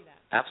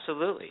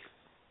 Absolutely.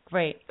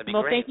 Great.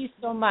 Well, thank you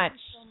so much.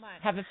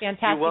 Have a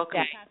fantastic You're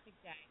welcome. day.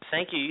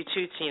 Thank you. You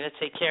too, Tina.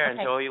 Take care. Okay.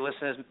 And to all you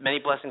listeners, many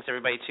blessings to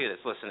everybody, too,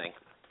 that's listening.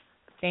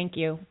 Thank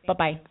you.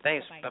 Bye-bye.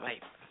 Thanks.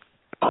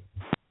 Bye-bye.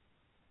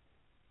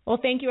 Well,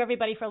 thank you,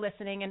 everybody, for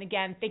listening. And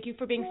again, thank you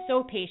for being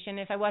so patient.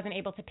 If I wasn't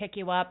able to pick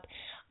you up,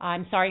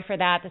 I'm sorry for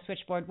that. The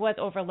switchboard was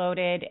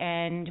overloaded,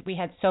 and we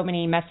had so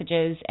many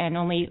messages and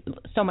only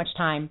so much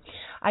time.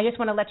 I just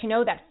want to let you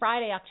know that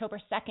Friday,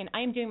 October 2nd, I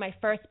am doing my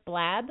first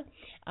Blab.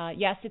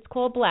 Yes, it's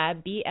called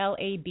Blab,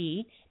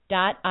 BLAB.IM,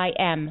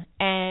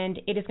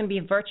 and it is going to be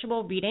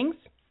virtual readings.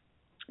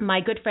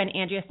 My good friend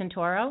Andrea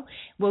Santoro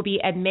will be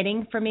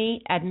administrating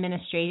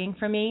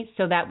for me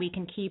so that we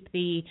can keep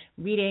the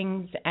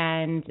readings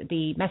and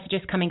the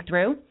messages coming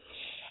through.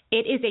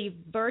 It is a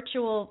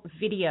virtual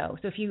video.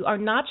 So if you are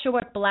not sure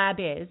what Blab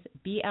is,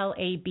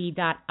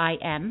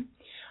 BLAB.IM,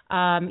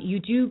 you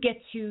do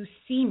get to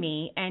see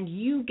me and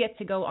you get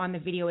to go on the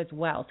video as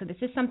well. So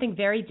this is something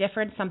very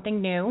different, something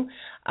new.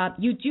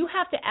 You do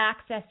have to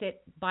access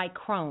it by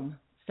Chrome.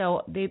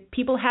 So the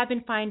people have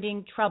been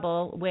finding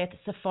trouble with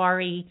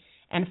Safari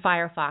and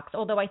Firefox,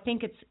 although I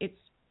think it's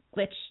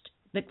glitched.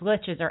 The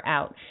glitches are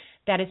out.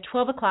 That is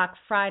 12 o'clock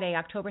Friday,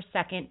 October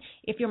 2nd.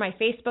 If you're my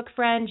Facebook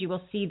friend, you'll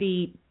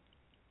be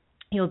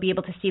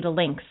able to see the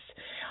links.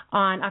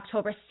 On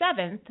October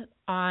 7th,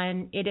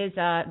 it is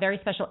a very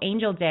special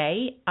Angel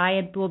Day.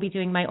 I will be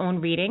doing my own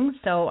reading,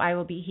 so I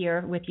will be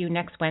here with you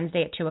next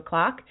Wednesday at 2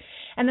 o'clock.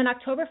 And then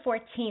October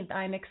 14th,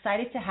 I'm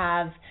excited to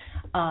have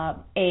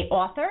a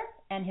author,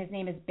 and his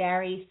name is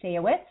Barry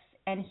Sayowitz.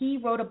 And he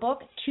wrote a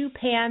book, Two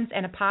Pans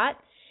and a Pot,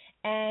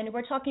 and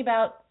we're talking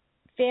about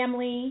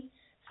family,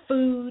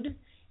 food,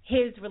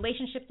 his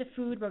relationship to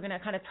food. We're going to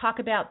kind of talk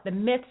about the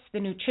myths, the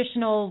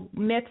nutritional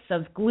myths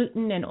of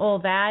gluten and all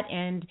that,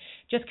 and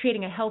just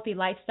creating a healthy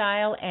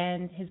lifestyle.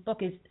 And his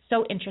book is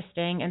so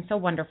interesting and so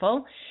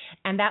wonderful,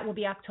 and that will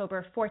be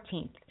October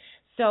 14th.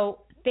 So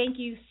thank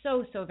you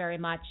so very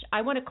much.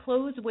 I want to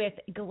close with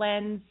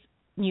Glenn's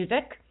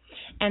music.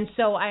 And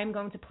so I'm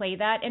going to play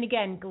that. And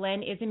again,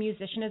 Glenn is a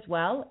musician as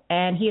well,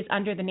 and he is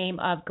under the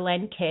name of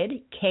Glenn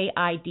Kidd,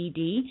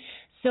 Kidd.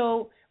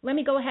 So let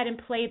me go ahead and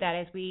play that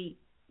as we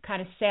kind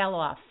of sail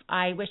off.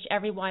 I wish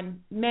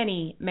everyone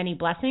many, many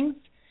blessings.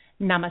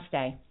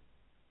 Namaste.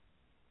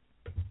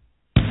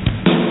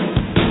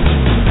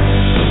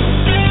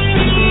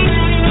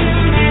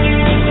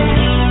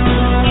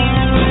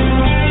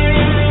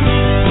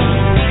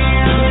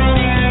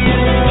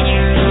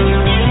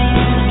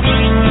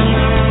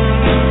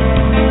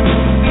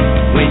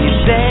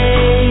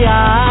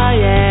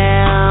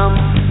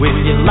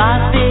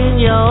 Life in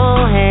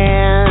your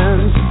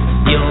hands,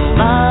 you'll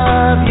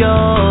love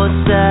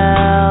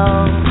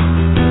yourself.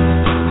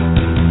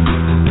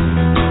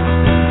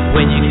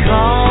 When you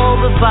call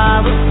the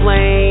fire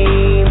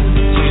flame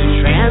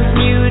to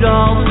transmute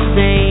all the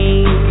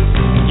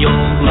stains,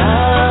 you'll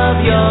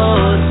love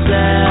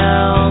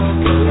yourself.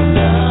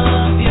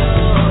 Love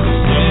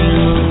yourself.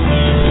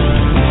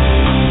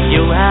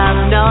 You'll have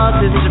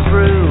nothing to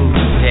prove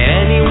to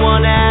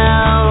anyone else.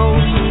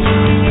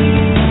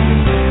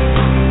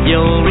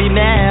 You'll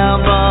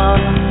remember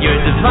your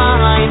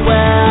divine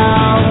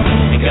wealth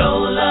and go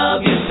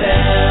love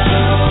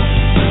yourself.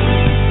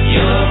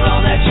 You're all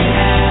that you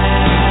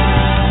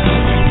have.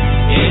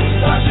 It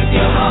starts with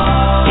your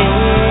heart.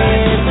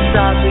 It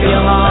starts with your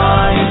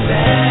heart.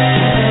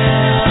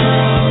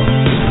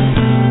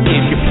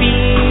 If you're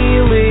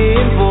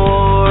feeling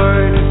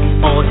bored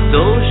or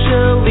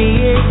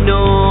socially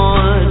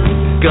ignored,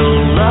 go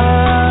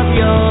love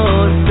yourself.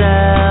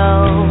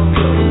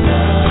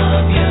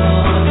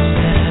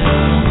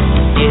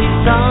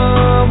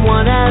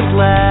 Someone has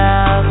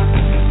left,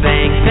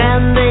 thank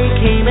them they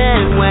came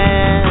and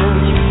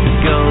went.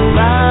 Go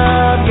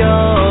love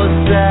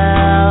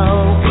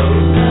yourself. Go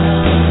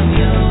love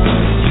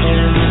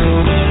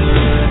yourself.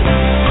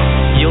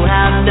 You'll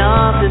have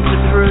nothing to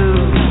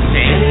prove to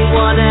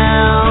anyone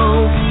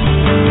else.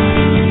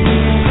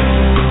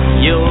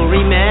 You'll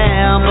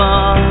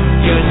remember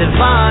your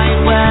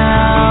divine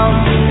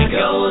wealth. And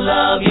go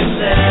love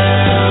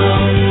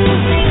yourself.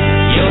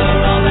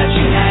 You're all that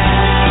you have.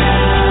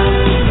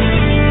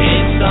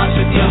 Starts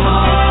with your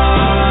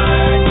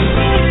heart.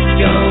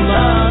 Go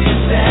love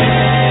yourself.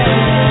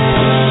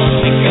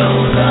 And go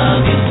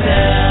love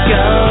yourself.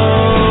 Go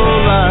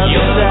love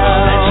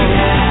yourself.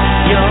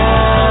 You're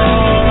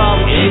all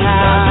that you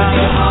have.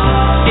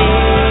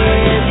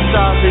 It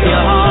starts with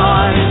your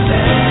heart.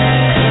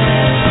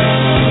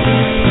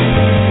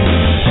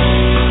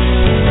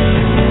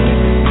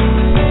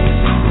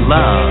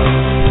 Love,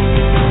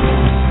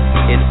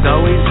 it's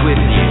always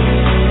with you.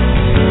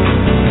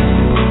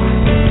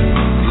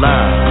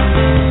 Love,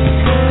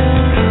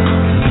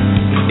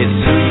 it's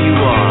who you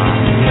are.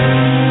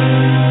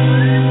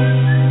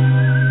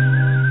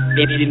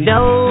 If you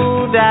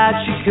know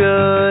that you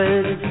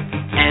could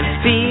and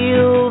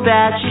feel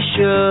that you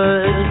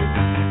should,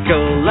 go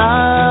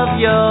love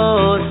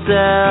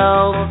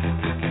yourself.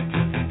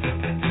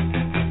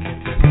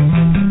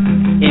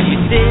 If you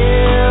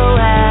still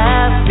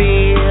have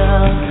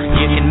fear,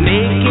 you can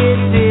make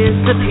it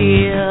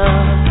disappear.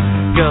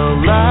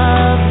 Go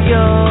love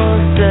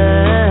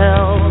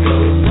yourself. Go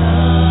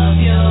love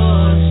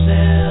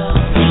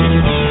yourself.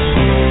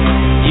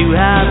 You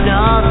have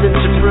nothing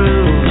to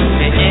prove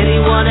to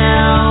anyone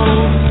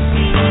else.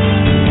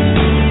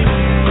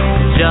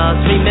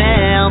 Just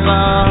remember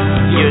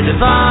your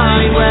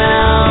divine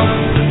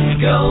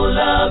wealth. Go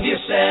love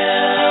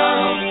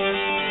yourself.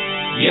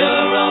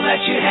 You're all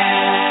that you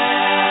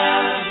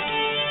have.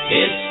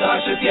 It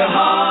starts with your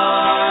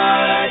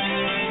heart.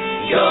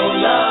 Go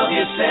love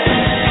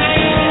yourself.